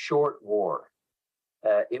a short war.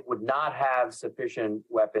 It would not have sufficient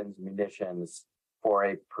weapons, munitions for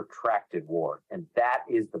a protracted war. And that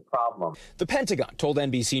is the problem. The Pentagon told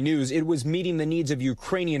NBC News it was meeting the needs of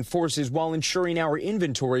Ukrainian forces while ensuring our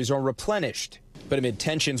inventories are replenished. But amid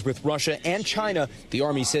tensions with Russia and China, the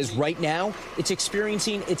Army says right now it's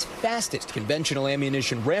experiencing its fastest conventional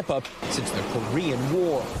ammunition ramp-up since the Korean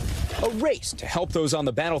War. A race to help those on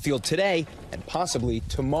the battlefield today and possibly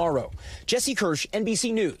tomorrow. Jesse Kirsch,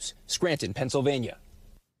 NBC News, Scranton, Pennsylvania.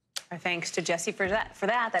 Our thanks to Jesse for that.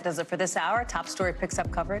 That does it for this hour. Top Story picks up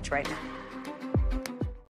coverage right now.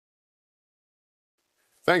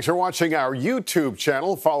 Thanks for watching our YouTube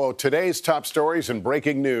channel. Follow today's top stories and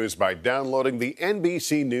breaking news by downloading the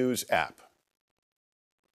NBC News app.